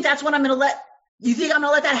you think that's what I'm going to let, you think I'm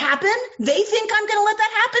going to let that happen? They think I'm going to let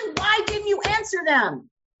that happen? Why didn't you answer them?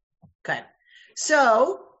 Okay.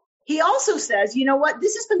 So he also says, you know what?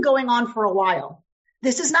 This has been going on for a while.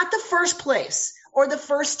 This is not the first place or the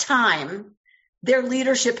first time their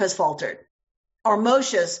leadership has faltered, or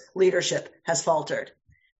Moshe's leadership has faltered.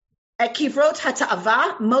 At Kivrot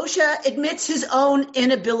HaTa'ava, Moshe admits his own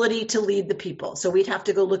inability to lead the people. So we'd have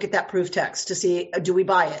to go look at that proof text to see, do we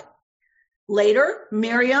buy it? Later,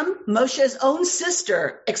 Miriam, Moshe's own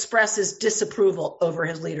sister, expresses disapproval over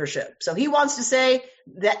his leadership. So he wants to say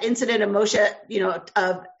that incident of Moshe,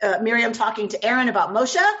 Miriam talking to Aaron about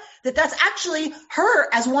Moshe, that's actually her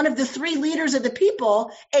as one of the three leaders of the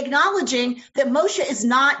people acknowledging that Moshe is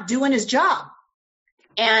not doing his job.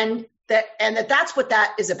 And that's what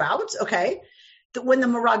that is about, okay? That when the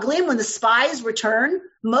Meraglim, when the spies return,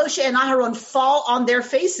 Moshe and Aharon fall on their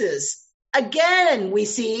faces. Again, we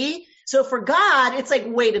see. So for God, it's like,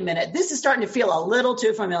 wait a minute, this is starting to feel a little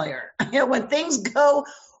too familiar. When things go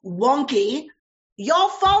wonky, y'all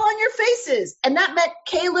fall on your faces. And that meant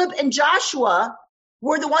Caleb and Joshua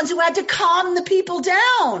were the ones who had to calm the people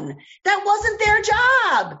down. That wasn't their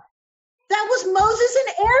job. That was Moses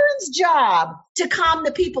and Aaron's job, to calm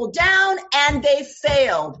the people down, and they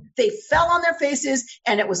failed. They fell on their faces,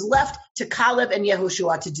 and it was left to Caleb and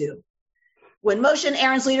Yehoshua to do. When Moshe and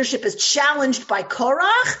Aaron's leadership is challenged by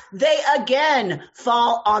Korach, they again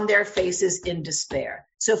fall on their faces in despair.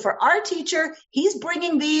 So for our teacher, he's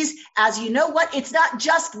bringing these as, you know what, it's not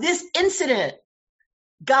just this incident.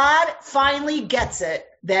 God finally gets it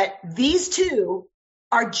that these two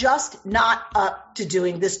are just not up to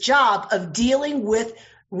doing this job of dealing with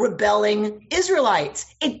rebelling Israelites.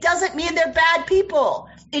 It doesn't mean they're bad people.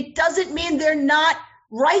 It doesn't mean they're not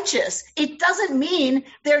righteous. It doesn't mean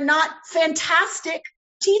they're not fantastic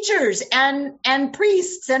teachers and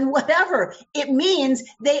priests and whatever. It means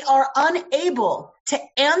they are unable to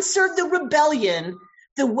answer the rebellion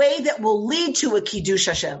the way that will lead to a Kiddush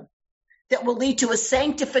Hashem, that will lead to a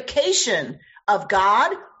sanctification of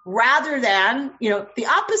God, rather than, the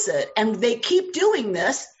opposite. And they keep doing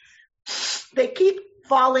this. They keep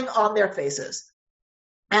falling on their faces.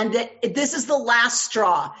 And that this is the last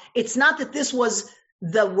straw. It's not that this was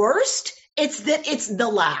the worst. It's that it's the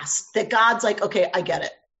last. That God's like, okay, I get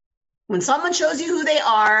it. When someone shows you who they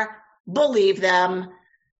are, believe them.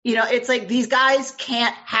 It's like these guys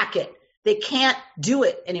can't hack it. They can't do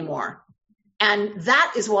it anymore. And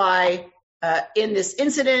that is why in this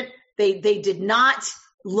incident, they did not,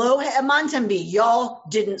 lo ha'amantem bi, y'all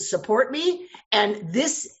didn't support me. And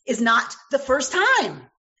this is not the first time.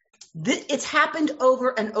 It's happened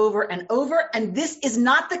over and over and over. And this is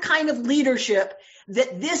not the kind of leadership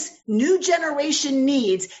that this new generation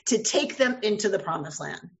needs to take them into the promised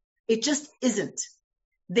land. It just isn't.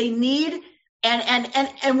 They need,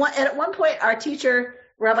 at one point, our teacher,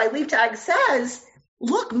 Rabbi Liebtag, says,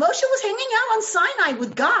 look, Moshe was hanging out on Sinai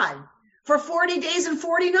with God for 40 days and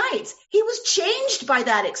 40 nights. He was changed by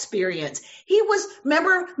that experience. He was,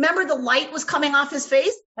 remember the light was coming off his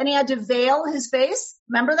face and he had to veil his face?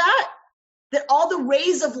 Remember that? That all the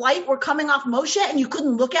rays of light were coming off Moshe and you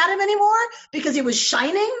couldn't look at him anymore because he was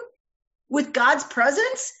shining with God's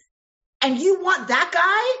presence? And you want that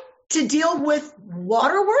guy to deal with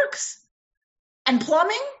waterworks and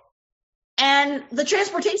plumbing and the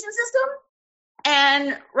transportation system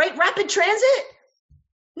and rapid transit?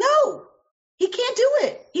 No, he can't do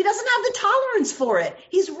it. He doesn't have the tolerance for it.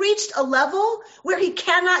 He's reached a level where he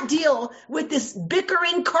cannot deal with this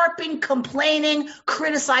bickering, carping, complaining,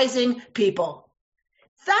 criticizing people.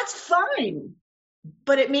 That's fine,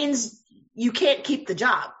 but it means you can't keep the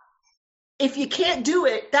job. If you can't do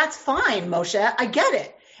it, that's fine, Moshe. I get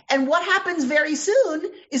it. And what happens very soon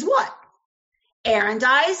is what? Aaron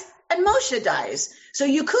dies and Moshe dies. So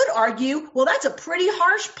you could argue, well, that's a pretty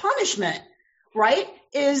harsh punishment, right?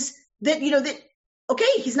 Is that, okay,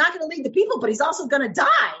 he's not going to lead the people, but he's also going to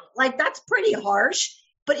die. Like, that's pretty harsh.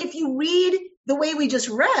 But if you read the way we just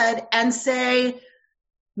read and say,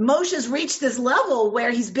 Moshe's reached this level where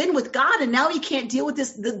he's been with God and now he can't deal with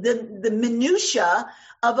this, the minutia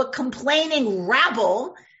of a complaining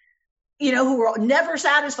rabble, who are never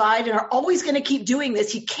satisfied and are always going to keep doing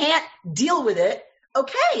this. He can't deal with it.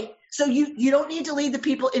 Okay, so you don't need to lead the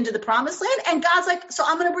people into the promised land. And God's like, so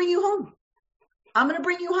I'm going to bring you home. I'm going to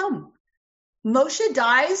bring you home. Moshe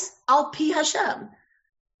dies al pi Hashem,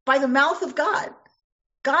 by the mouth of God.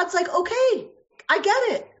 God's like, okay, I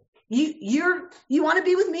get it. You want to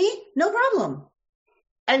be with me? No problem.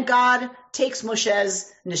 And God takes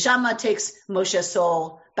Moshe's neshama, takes Moshe's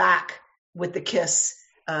soul back with the kiss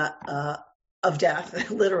of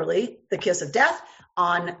death, literally the kiss of death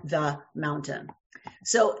on the mountain.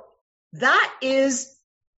 So that is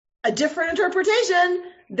a different interpretation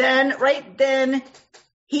than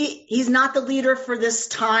he's not the leader for this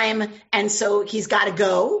time, and so he's got to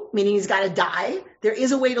go, meaning he's got to die. There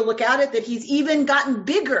is a way to look at it that he's even gotten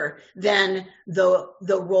bigger than the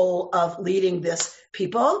role of leading this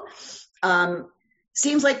people.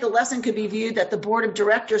 Seems like the lesson could be viewed that the board of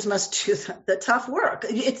directors must do the tough work.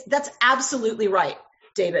 That's absolutely right,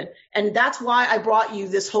 David. And that's why I brought you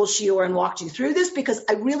this whole shiur and walked you through this, because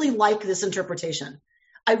I really like this interpretation.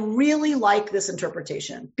 I really like this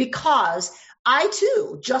interpretation because I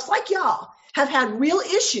too, just like y'all, have had real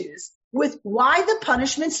issues with why the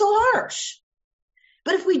punishment's so harsh.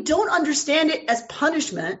 But if we don't understand it as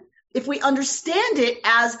punishment, if we understand it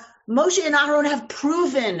as Moshe and Aharon have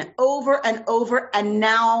proven over and over and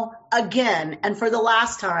now again, and for the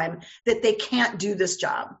last time, that they can't do this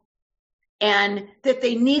job, and that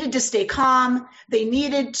they needed to stay calm, they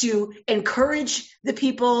needed to encourage the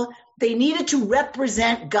people, they needed to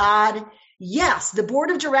represent God. Yes, the board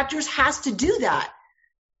of directors has to do that.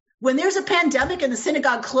 When there's a pandemic and the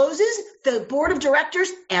synagogue closes, the board of directors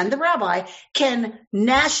and the rabbi can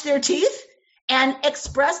gnash their teeth and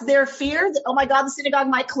express their fear that, oh my God, the synagogue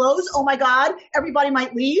might close. Oh my God, everybody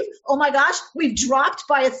might leave. Oh my gosh, we've dropped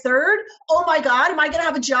by a third. Oh my God, am I going to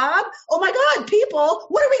have a job? Oh my God, people,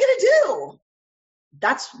 what are we going to do?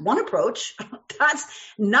 That's one approach. That's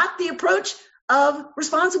not the approach of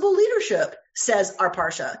responsible leadership, says our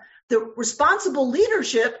Parsha. The responsible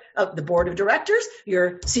leadership of the board of directors,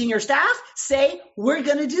 your senior staff, say, we're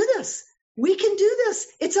going to do this. We can do this.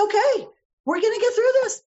 It's okay. We're going to get through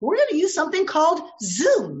this. We're going to use something called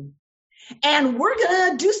Zoom. And we're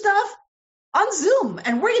going to do stuff on Zoom.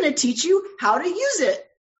 And we're going to teach you how to use it.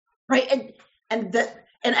 Right? And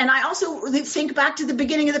I also think back to the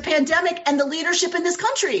beginning of the pandemic and the leadership in this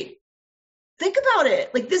country. Think about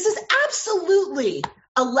it. Like, this is absolutely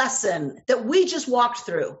a lesson that we just walked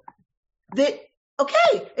through. That,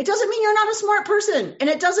 okay, it doesn't mean you're not a smart person. And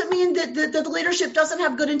it doesn't mean that the leadership doesn't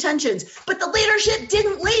have good intentions. But the leadership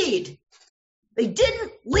didn't lead. They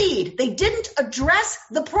didn't lead. They didn't address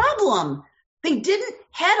the problem. They didn't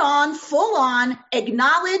head on, full on,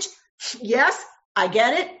 acknowledge, yes, I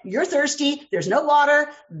get it. You're thirsty. There's no water.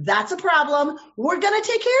 That's a problem. We're going to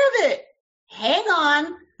take care of it. Hang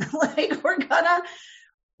on. Like,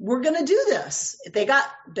 we're going to do this.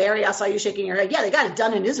 Barry, I saw you shaking your head. Yeah, they got it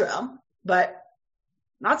done in Israel, but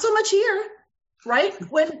not so much here, right?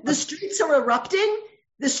 When the streets are erupting,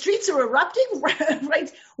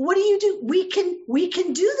 right? What do you do? We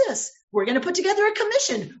can do this. We're going to put together a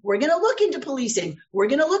commission. We're going to look into policing. We're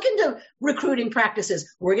going to look into recruiting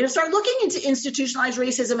practices. We're going to start looking into institutionalized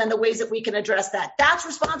racism and the ways that we can address that. That's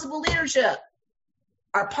responsible leadership.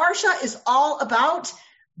 Our Parsha is all about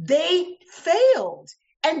they failed.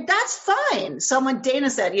 And that's fine. Dana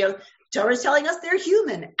said, Torah is telling us they're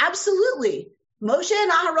human. Absolutely. Moshe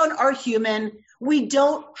and Aharon are human. We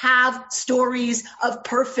don't have stories of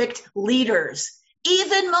perfect leaders.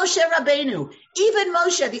 Even Moshe Rabbeinu, even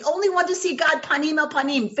Moshe, the only one to see God panim el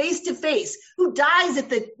panim, face to face, who dies at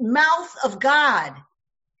the mouth of God,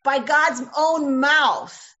 by God's own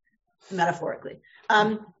mouth, metaphorically.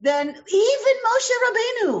 Then even Moshe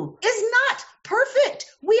Rabbeinu is not perfect.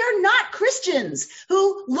 We are not Christians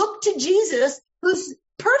who look to Jesus, who's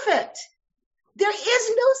perfect. There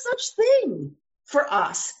is no such thing for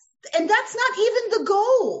us. And that's not even the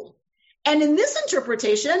goal. And in this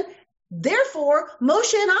interpretation, therefore,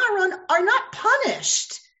 Moshe and Aaron are not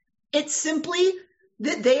punished. It's simply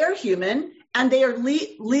that they are human and their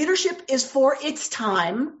leadership is for its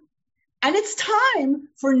time. And it's time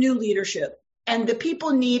for new leadership. And the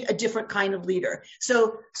people need a different kind of leader.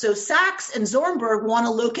 So Sachs and Zornberg want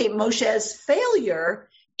to locate Moshe's failure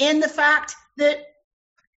in the fact that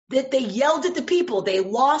they yelled at the people. They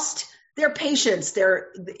lost their patience.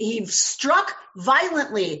 He struck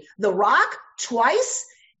violently the rock twice,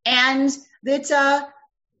 and that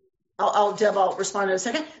I'll respond in a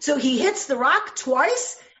second. So he hits the rock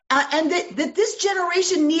twice, and that this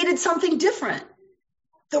generation needed something different.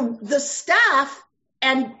 The staff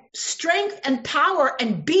and strength and power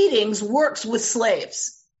and beatings works with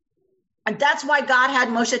slaves. And that's why God had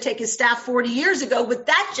Moshe take his staff 40 years ago with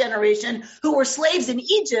that generation who were slaves in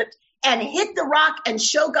Egypt and hit the rock and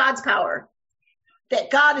show God's power. That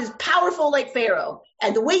God is powerful like Pharaoh.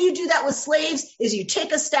 And the way you do that with slaves is you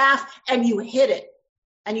take a staff and you hit it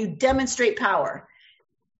and you demonstrate power.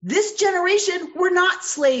 This generation were not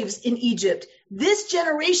slaves in Egypt. This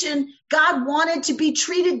generation, God wanted to be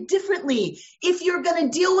treated differently. If you're going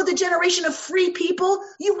to deal with a generation of free people,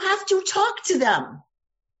 you have to talk to them.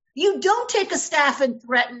 You don't take a staff and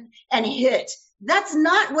threaten and hit. That's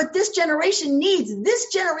not what this generation needs.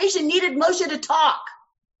 This generation needed Moshe to talk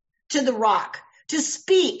to the rock, to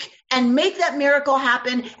speak and make that miracle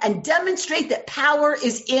happen and demonstrate that power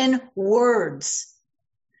is in words.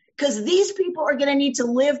 Because these people are going to need to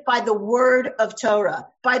live by the word of Torah,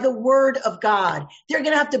 by the word of God. They're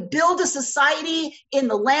going to have to build a society in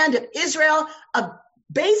the land of Israel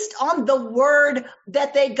based on the word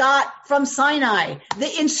that they got from Sinai,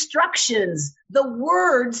 the instructions, the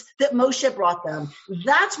words that Moshe brought them.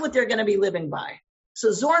 That's what they're going to be living by. So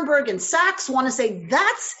Zornberg and Sachs want to say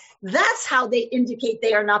that's how they indicate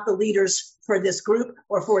they are not the leaders for this group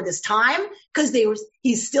or for this time, because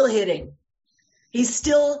he's still hitting. He's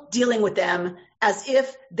still dealing with them as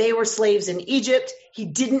if they were slaves in Egypt. He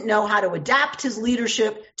didn't know how to adapt his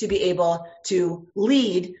leadership to be able to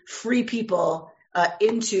lead free people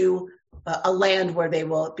into a land where they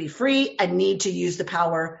will be free and need to use the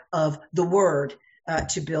power of the word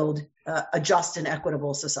to build a just and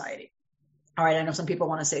equitable society. All right, I know some people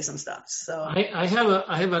want to say some stuff. So I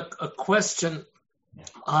have a question.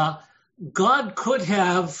 God could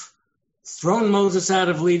have thrown Moses out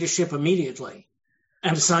of leadership immediately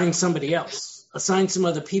and assigned somebody else, assigned some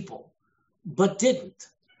other people. but didn't.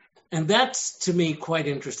 And that's, to me, quite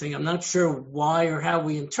interesting. I'm not sure why or how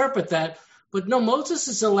we interpret that, but no, Moses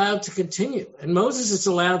is allowed to continue. And Moses is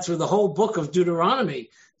allowed through the whole book of Deuteronomy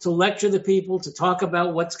to lecture the people, to talk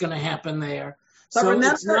about what's going to happen there. But so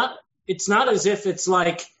remember, it's not as if it's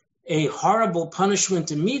like a horrible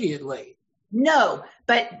punishment immediately. No,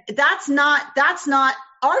 but that's not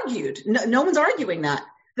argued. No one's arguing that.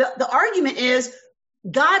 The argument is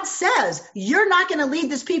God says you're not going to lead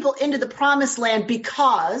this people into the promised land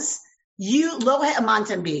because you, lo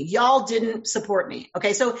ha'amantem bi, y'all didn't support me.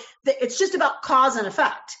 Okay, so it's just about cause and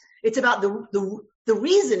effect. It's about the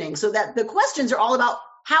reasoning. So that the questions are all about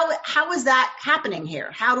how is that happening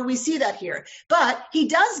here? How do we see that here? But he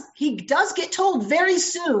does get told very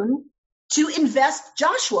soon to invest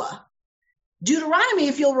Joshua. Deuteronomy,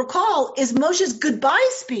 if you'll recall, is Moshe's goodbye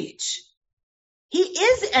speech. He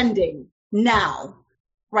is ending now,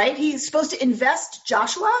 right? He's supposed to invest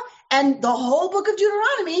Joshua, and the whole book of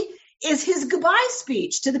Deuteronomy is his goodbye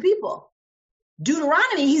speech to the people.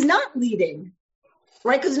 Deuteronomy, he's not leading,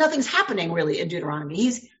 right? Because nothing's happening really in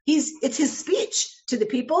Deuteronomy. It's his speech to the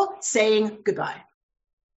people saying goodbye.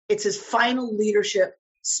 It's his final leadership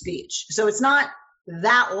speech. So it's not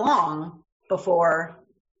that long before,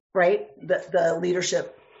 right, the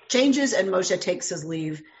leadership changes and Moshe takes his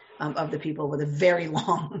leave of the people with a very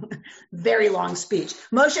long speech.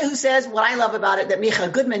 Moshe, who says, what I love about it, that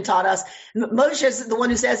Micha Goodman taught us, Moshe is the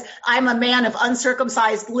one who says, I'm a man of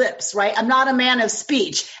uncircumcised lips, right? I'm not a man of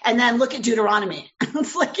speech. And then look at Deuteronomy.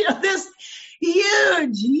 It's like, this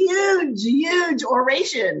huge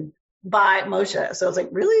oration by Moshe. So it's like,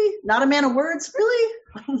 really? Not a man of words? Really?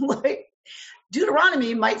 Like,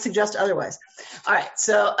 Deuteronomy might suggest otherwise. All right.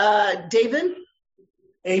 So, David?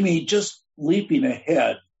 Amy, just leaping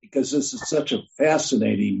ahead, because this is such a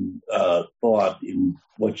fascinating thought in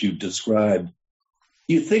what you've described.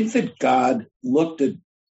 Do you think that God looked at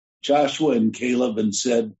Joshua and Caleb and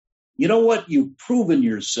said, you know what, you've proven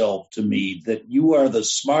yourself to me that you are the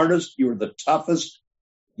smartest, you're the toughest,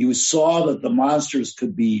 you saw that the monsters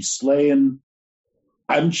could be slain.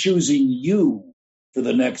 I'm choosing you for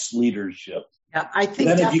the next leadership. Yeah, I think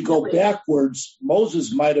then definitely. If you go backwards,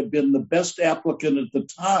 Moses might have been the best applicant at the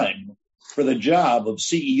time for the job of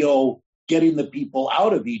CEO, getting the people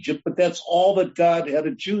out of Egypt, but that's all that God had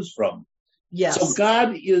to choose from. Yes. So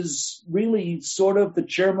God is really sort of the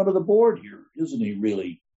chairman of the board here, isn't he,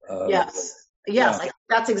 really? Yes. Yeah.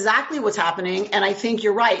 That's exactly what's happening. And I think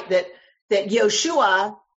you're right that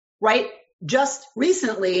Yoshua, right, just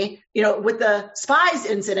recently, with the spies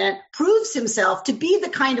incident, proves himself to be the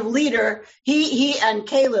kind of leader he and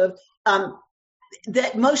Caleb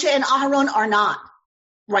that Moshe and Aharon are not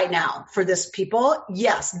right now for this people.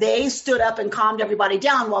 Yes, they stood up and calmed everybody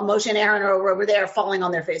down while Moshe and Aaron are over there falling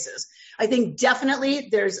on their faces. I think definitely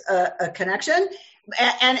there's a connection.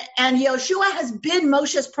 And Yoshua has been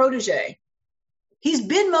Moshe's protege. He's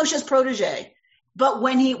been Moshe's protege. But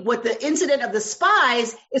with the incident of the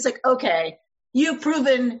spies, it's like, okay, you've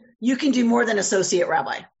proven you can do more than associate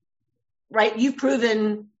rabbi, right? You've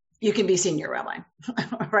proven you can be senior rabbi,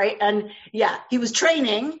 right? And yeah, he was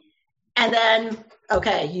training, and then,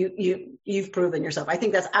 okay, you've proven yourself. I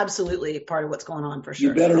think that's absolutely part of what's going on for sure.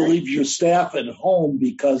 You better right? leave your staff at home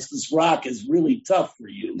because this rock is really tough for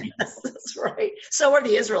you. Yes, that's right. So are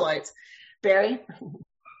the Israelites. Barry?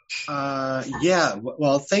 Yeah,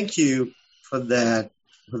 well, thank you for that.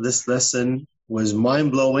 This lesson was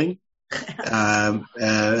mind-blowing,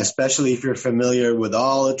 especially if you're familiar with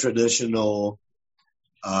all the traditional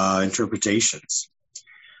interpretations.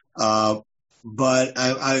 But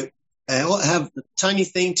I have a tiny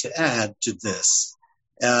thing to add to this.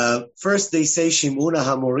 First, they say Shimuna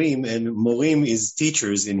HaMorim, and Morim is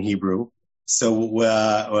teachers in Hebrew.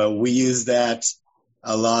 So we use that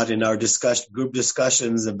a lot in our group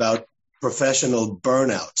discussions about professional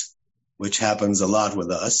burnout, which happens a lot with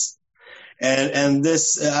us. And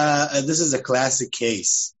this is a classic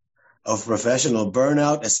case of professional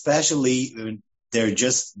burnout, especially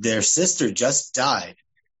their sister just died.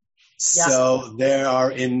 Yeah. So they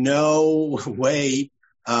are in no way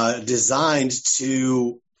designed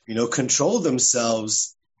to, control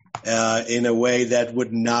themselves in a way that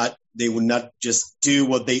they would not just do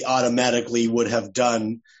what they automatically would have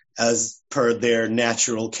done as per their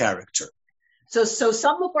natural character. So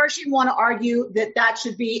some Mepharshim want to argue that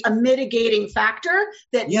should be a mitigating factor.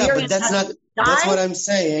 That Miriam but that's what I'm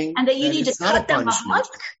saying. And that you need to cut them a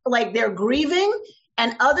husk, like they're grieving.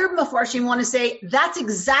 And other Mepharshim want to say that's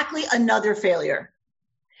exactly another failure.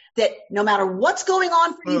 That no matter what's going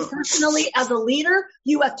on for you personally as a leader,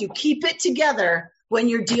 you have to keep it together when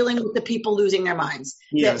you're dealing with the people losing their minds.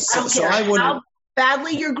 Yes. So I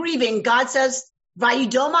badly you're grieving, God says,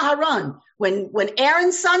 Vayidom Aharon. When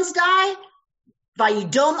Aaron's sons die,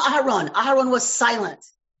 Vayidom Aharon. Aharon was silent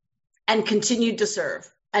and continued to serve.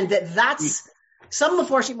 And that's, some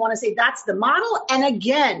Meforshim want to say that's the model. And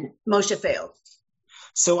again, Moshe failed.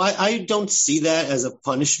 So I don't see that as a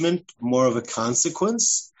punishment, more of a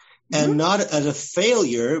consequence, and not as a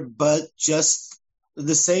failure, but just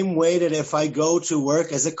the same way that if I go to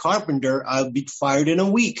work as a carpenter, I'll be fired in a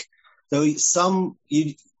week. So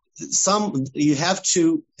you have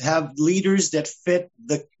to have leaders that fit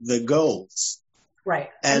the goals. Right.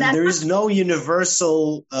 And there is no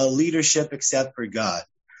universal leadership except for God.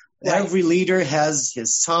 Right. Every leader has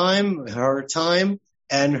his time, her time,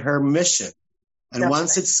 and her mission. And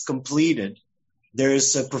once it's completed,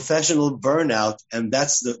 there's a professional burnout, and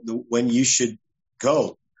that's the when you should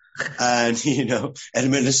go. And,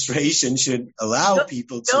 administration should allow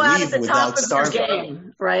people to leave without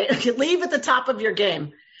starving. Right? Leave at the top of your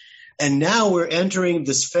game. And now we're entering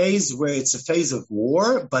this phase where it's a phase of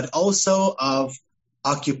war, but also of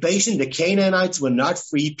occupation. The Canaanites were not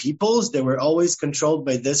free peoples. They were always controlled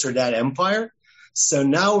by this or that empire. So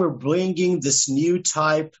now we're bringing this new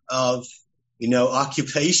type of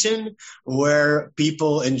occupation where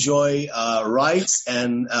people enjoy rights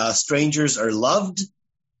and strangers are loved.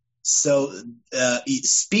 So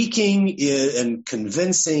speaking and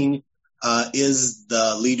convincing is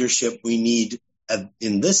the leadership we need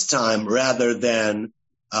in this time, rather than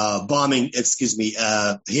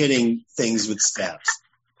hitting things with staffs.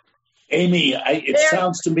 Amy, it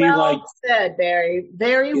sounds to me like... Well said, Barry.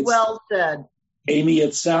 Very well said. Amy,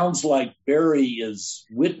 it sounds like Barry is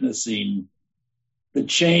witnessing the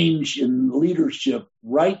change in leadership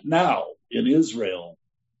right now in Israel.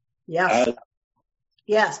 Yes.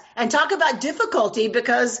 Yes. And talk about difficulty,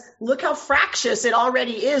 because look how fractious it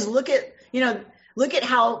already is. Look at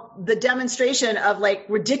how the demonstration of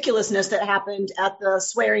ridiculousness that happened at the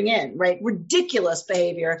swearing in, right? Ridiculous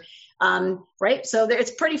behavior. Right. So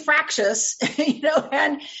it's pretty fractious,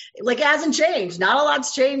 and it hasn't changed. Not a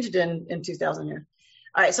lot's changed in 2,000 years.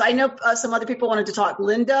 All right. So I know some other people wanted to talk.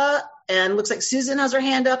 Linda, and looks like Susan has her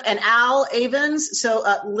hand up, and Al Avens. So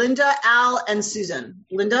Linda, Al, and Susan.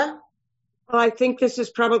 Linda? Well, I think this is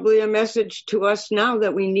probably a message to us now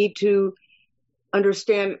that we need to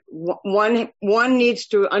understand. One needs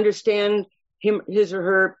to understand his or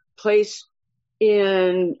her place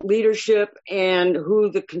in leadership and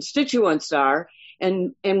who the constituents are,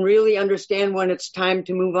 and really understand when it's time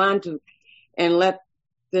to move on to and let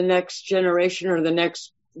the next generation or the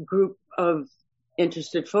next group of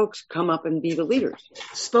interested folks come up and be the leaders.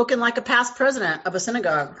 Spoken like a past president of a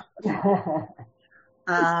synagogue.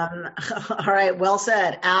 All right, well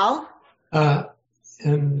said. Al?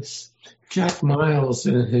 And Jack Miles,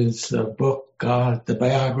 in his book, God, the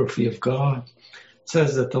Biography of God,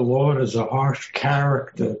 says that the Lord is a harsh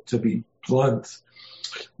character to be blunt.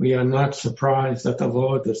 We are not surprised that the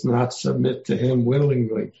Lord does not submit to him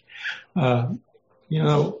willingly. God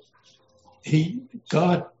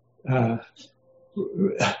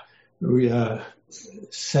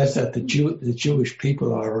says that the Jewish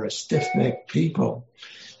people are a stiff-necked people,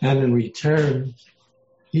 and in return,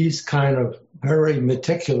 he's kind of very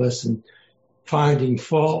meticulous in finding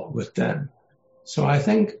fault with them. So I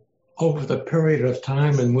think over the period of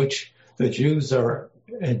time in which the Jews are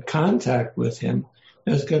in contact with him,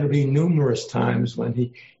 there's going to be numerous times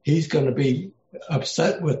when he's going to be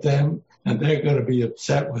upset with them, and they're going to be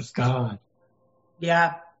upset with God.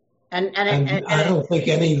 Yeah. And I don't think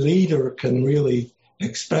any leader can really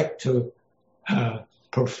expect to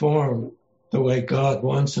perform the way God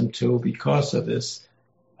wants him to because of this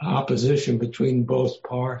opposition between both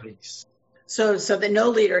parties. So that no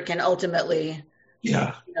leader can ultimately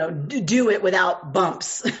do it without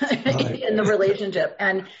bumps in the relationship.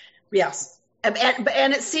 And yes, and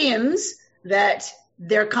it seems that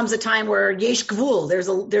there comes a time where yesh gvul,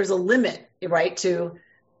 there's a limit, right, to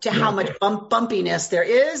how much bumpiness there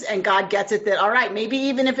is, and God gets it that, all right, maybe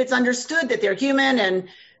even if it's understood that they're human and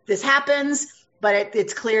this happens, but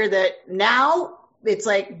it's clear that now it's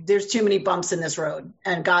like there's too many bumps in this road,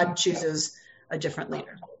 and God chooses a different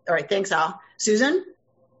leader. All right, thanks, Al. Susan?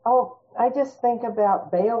 Oh, I just think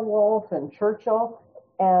about Beowulf and Churchill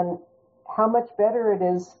and how much better it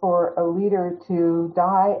is for a leader to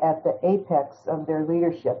die at the apex of their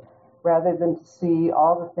leadership rather than to see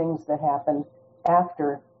all the things that happen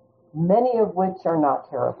after, many of which are not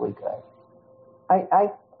terribly good.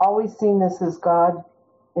 I've always seen this as God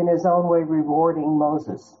in his own way rewarding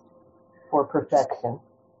Moses for perfection.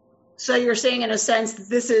 So you're saying, in a sense,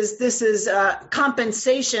 this is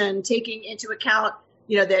compensation, taking into account,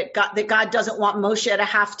 that God doesn't want Moshe to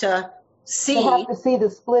have to see. To have to see the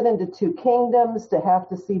split into two kingdoms, to have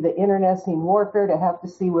to see the internecine warfare, to have to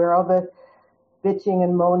see where all the bitching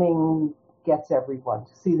and moaning gets everyone,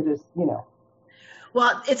 to see that it's,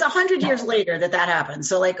 Well, it's 100 years later that happened.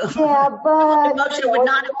 So, like, yeah, but Moshe would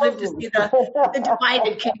not have lived to see the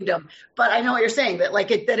divided kingdom. But I know what you're saying, that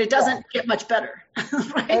it doesn't get much better.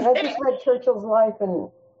 Right? And I just read Churchill's life, and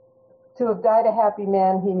to have died a happy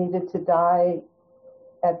man, he needed to die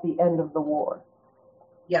at the end of the war.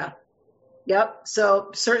 Yeah. Yep.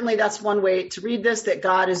 So certainly that's one way to read this, that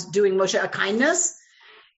God is doing Moshe a kindness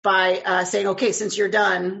by saying, okay, since you're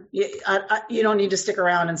done, you don't need to stick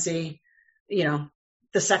around and see,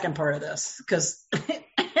 the second part of this, because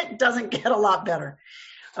it doesn't get a lot better.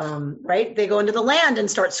 Right? They go into the land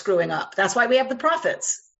and start screwing up. That's why we have the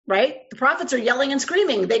prophets, right? The prophets are yelling and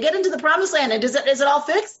screaming. They get into the promised land, and is it all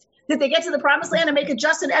fixed? Did they get to the promised land and make a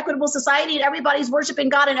just and equitable society and everybody's worshiping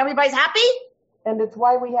God and everybody's happy? And it's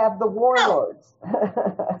why we have the warlords.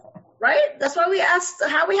 Right? That's why we asked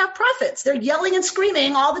how we have prophets. They're yelling and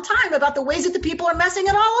screaming all the time about the ways that the people are messing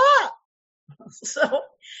it all up.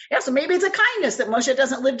 So maybe it's a kindness that Moshe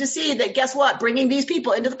doesn't live to see, that guess what? Bringing these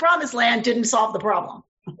people into the promised land didn't solve the problem,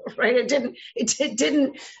 right? It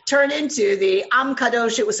didn't turn into the Am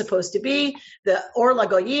Kadosh it was supposed to be, the Or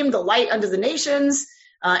LaGoyim, the light unto the nations.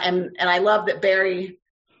 And I love that Barry's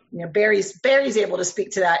able to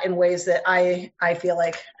speak to that in ways that I feel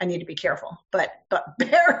like I need to be careful. But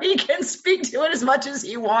Barry can speak to it as much as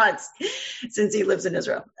he wants since he lives in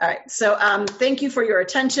Israel. All right. So thank you for your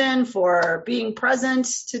attention, for being present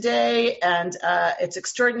today. And it's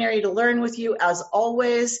extraordinary to learn with you as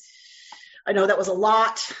always. I know that was a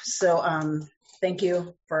lot. So thank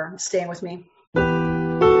you for staying with me.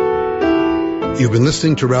 You've been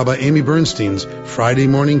listening to Rabbi Amy Bernstein's Friday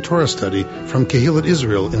Morning Torah Study from Kehillat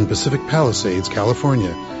Israel in Pacific Palisades,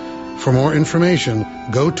 California. For more information,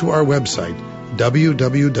 go to our website,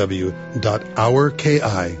 www.ourki.org.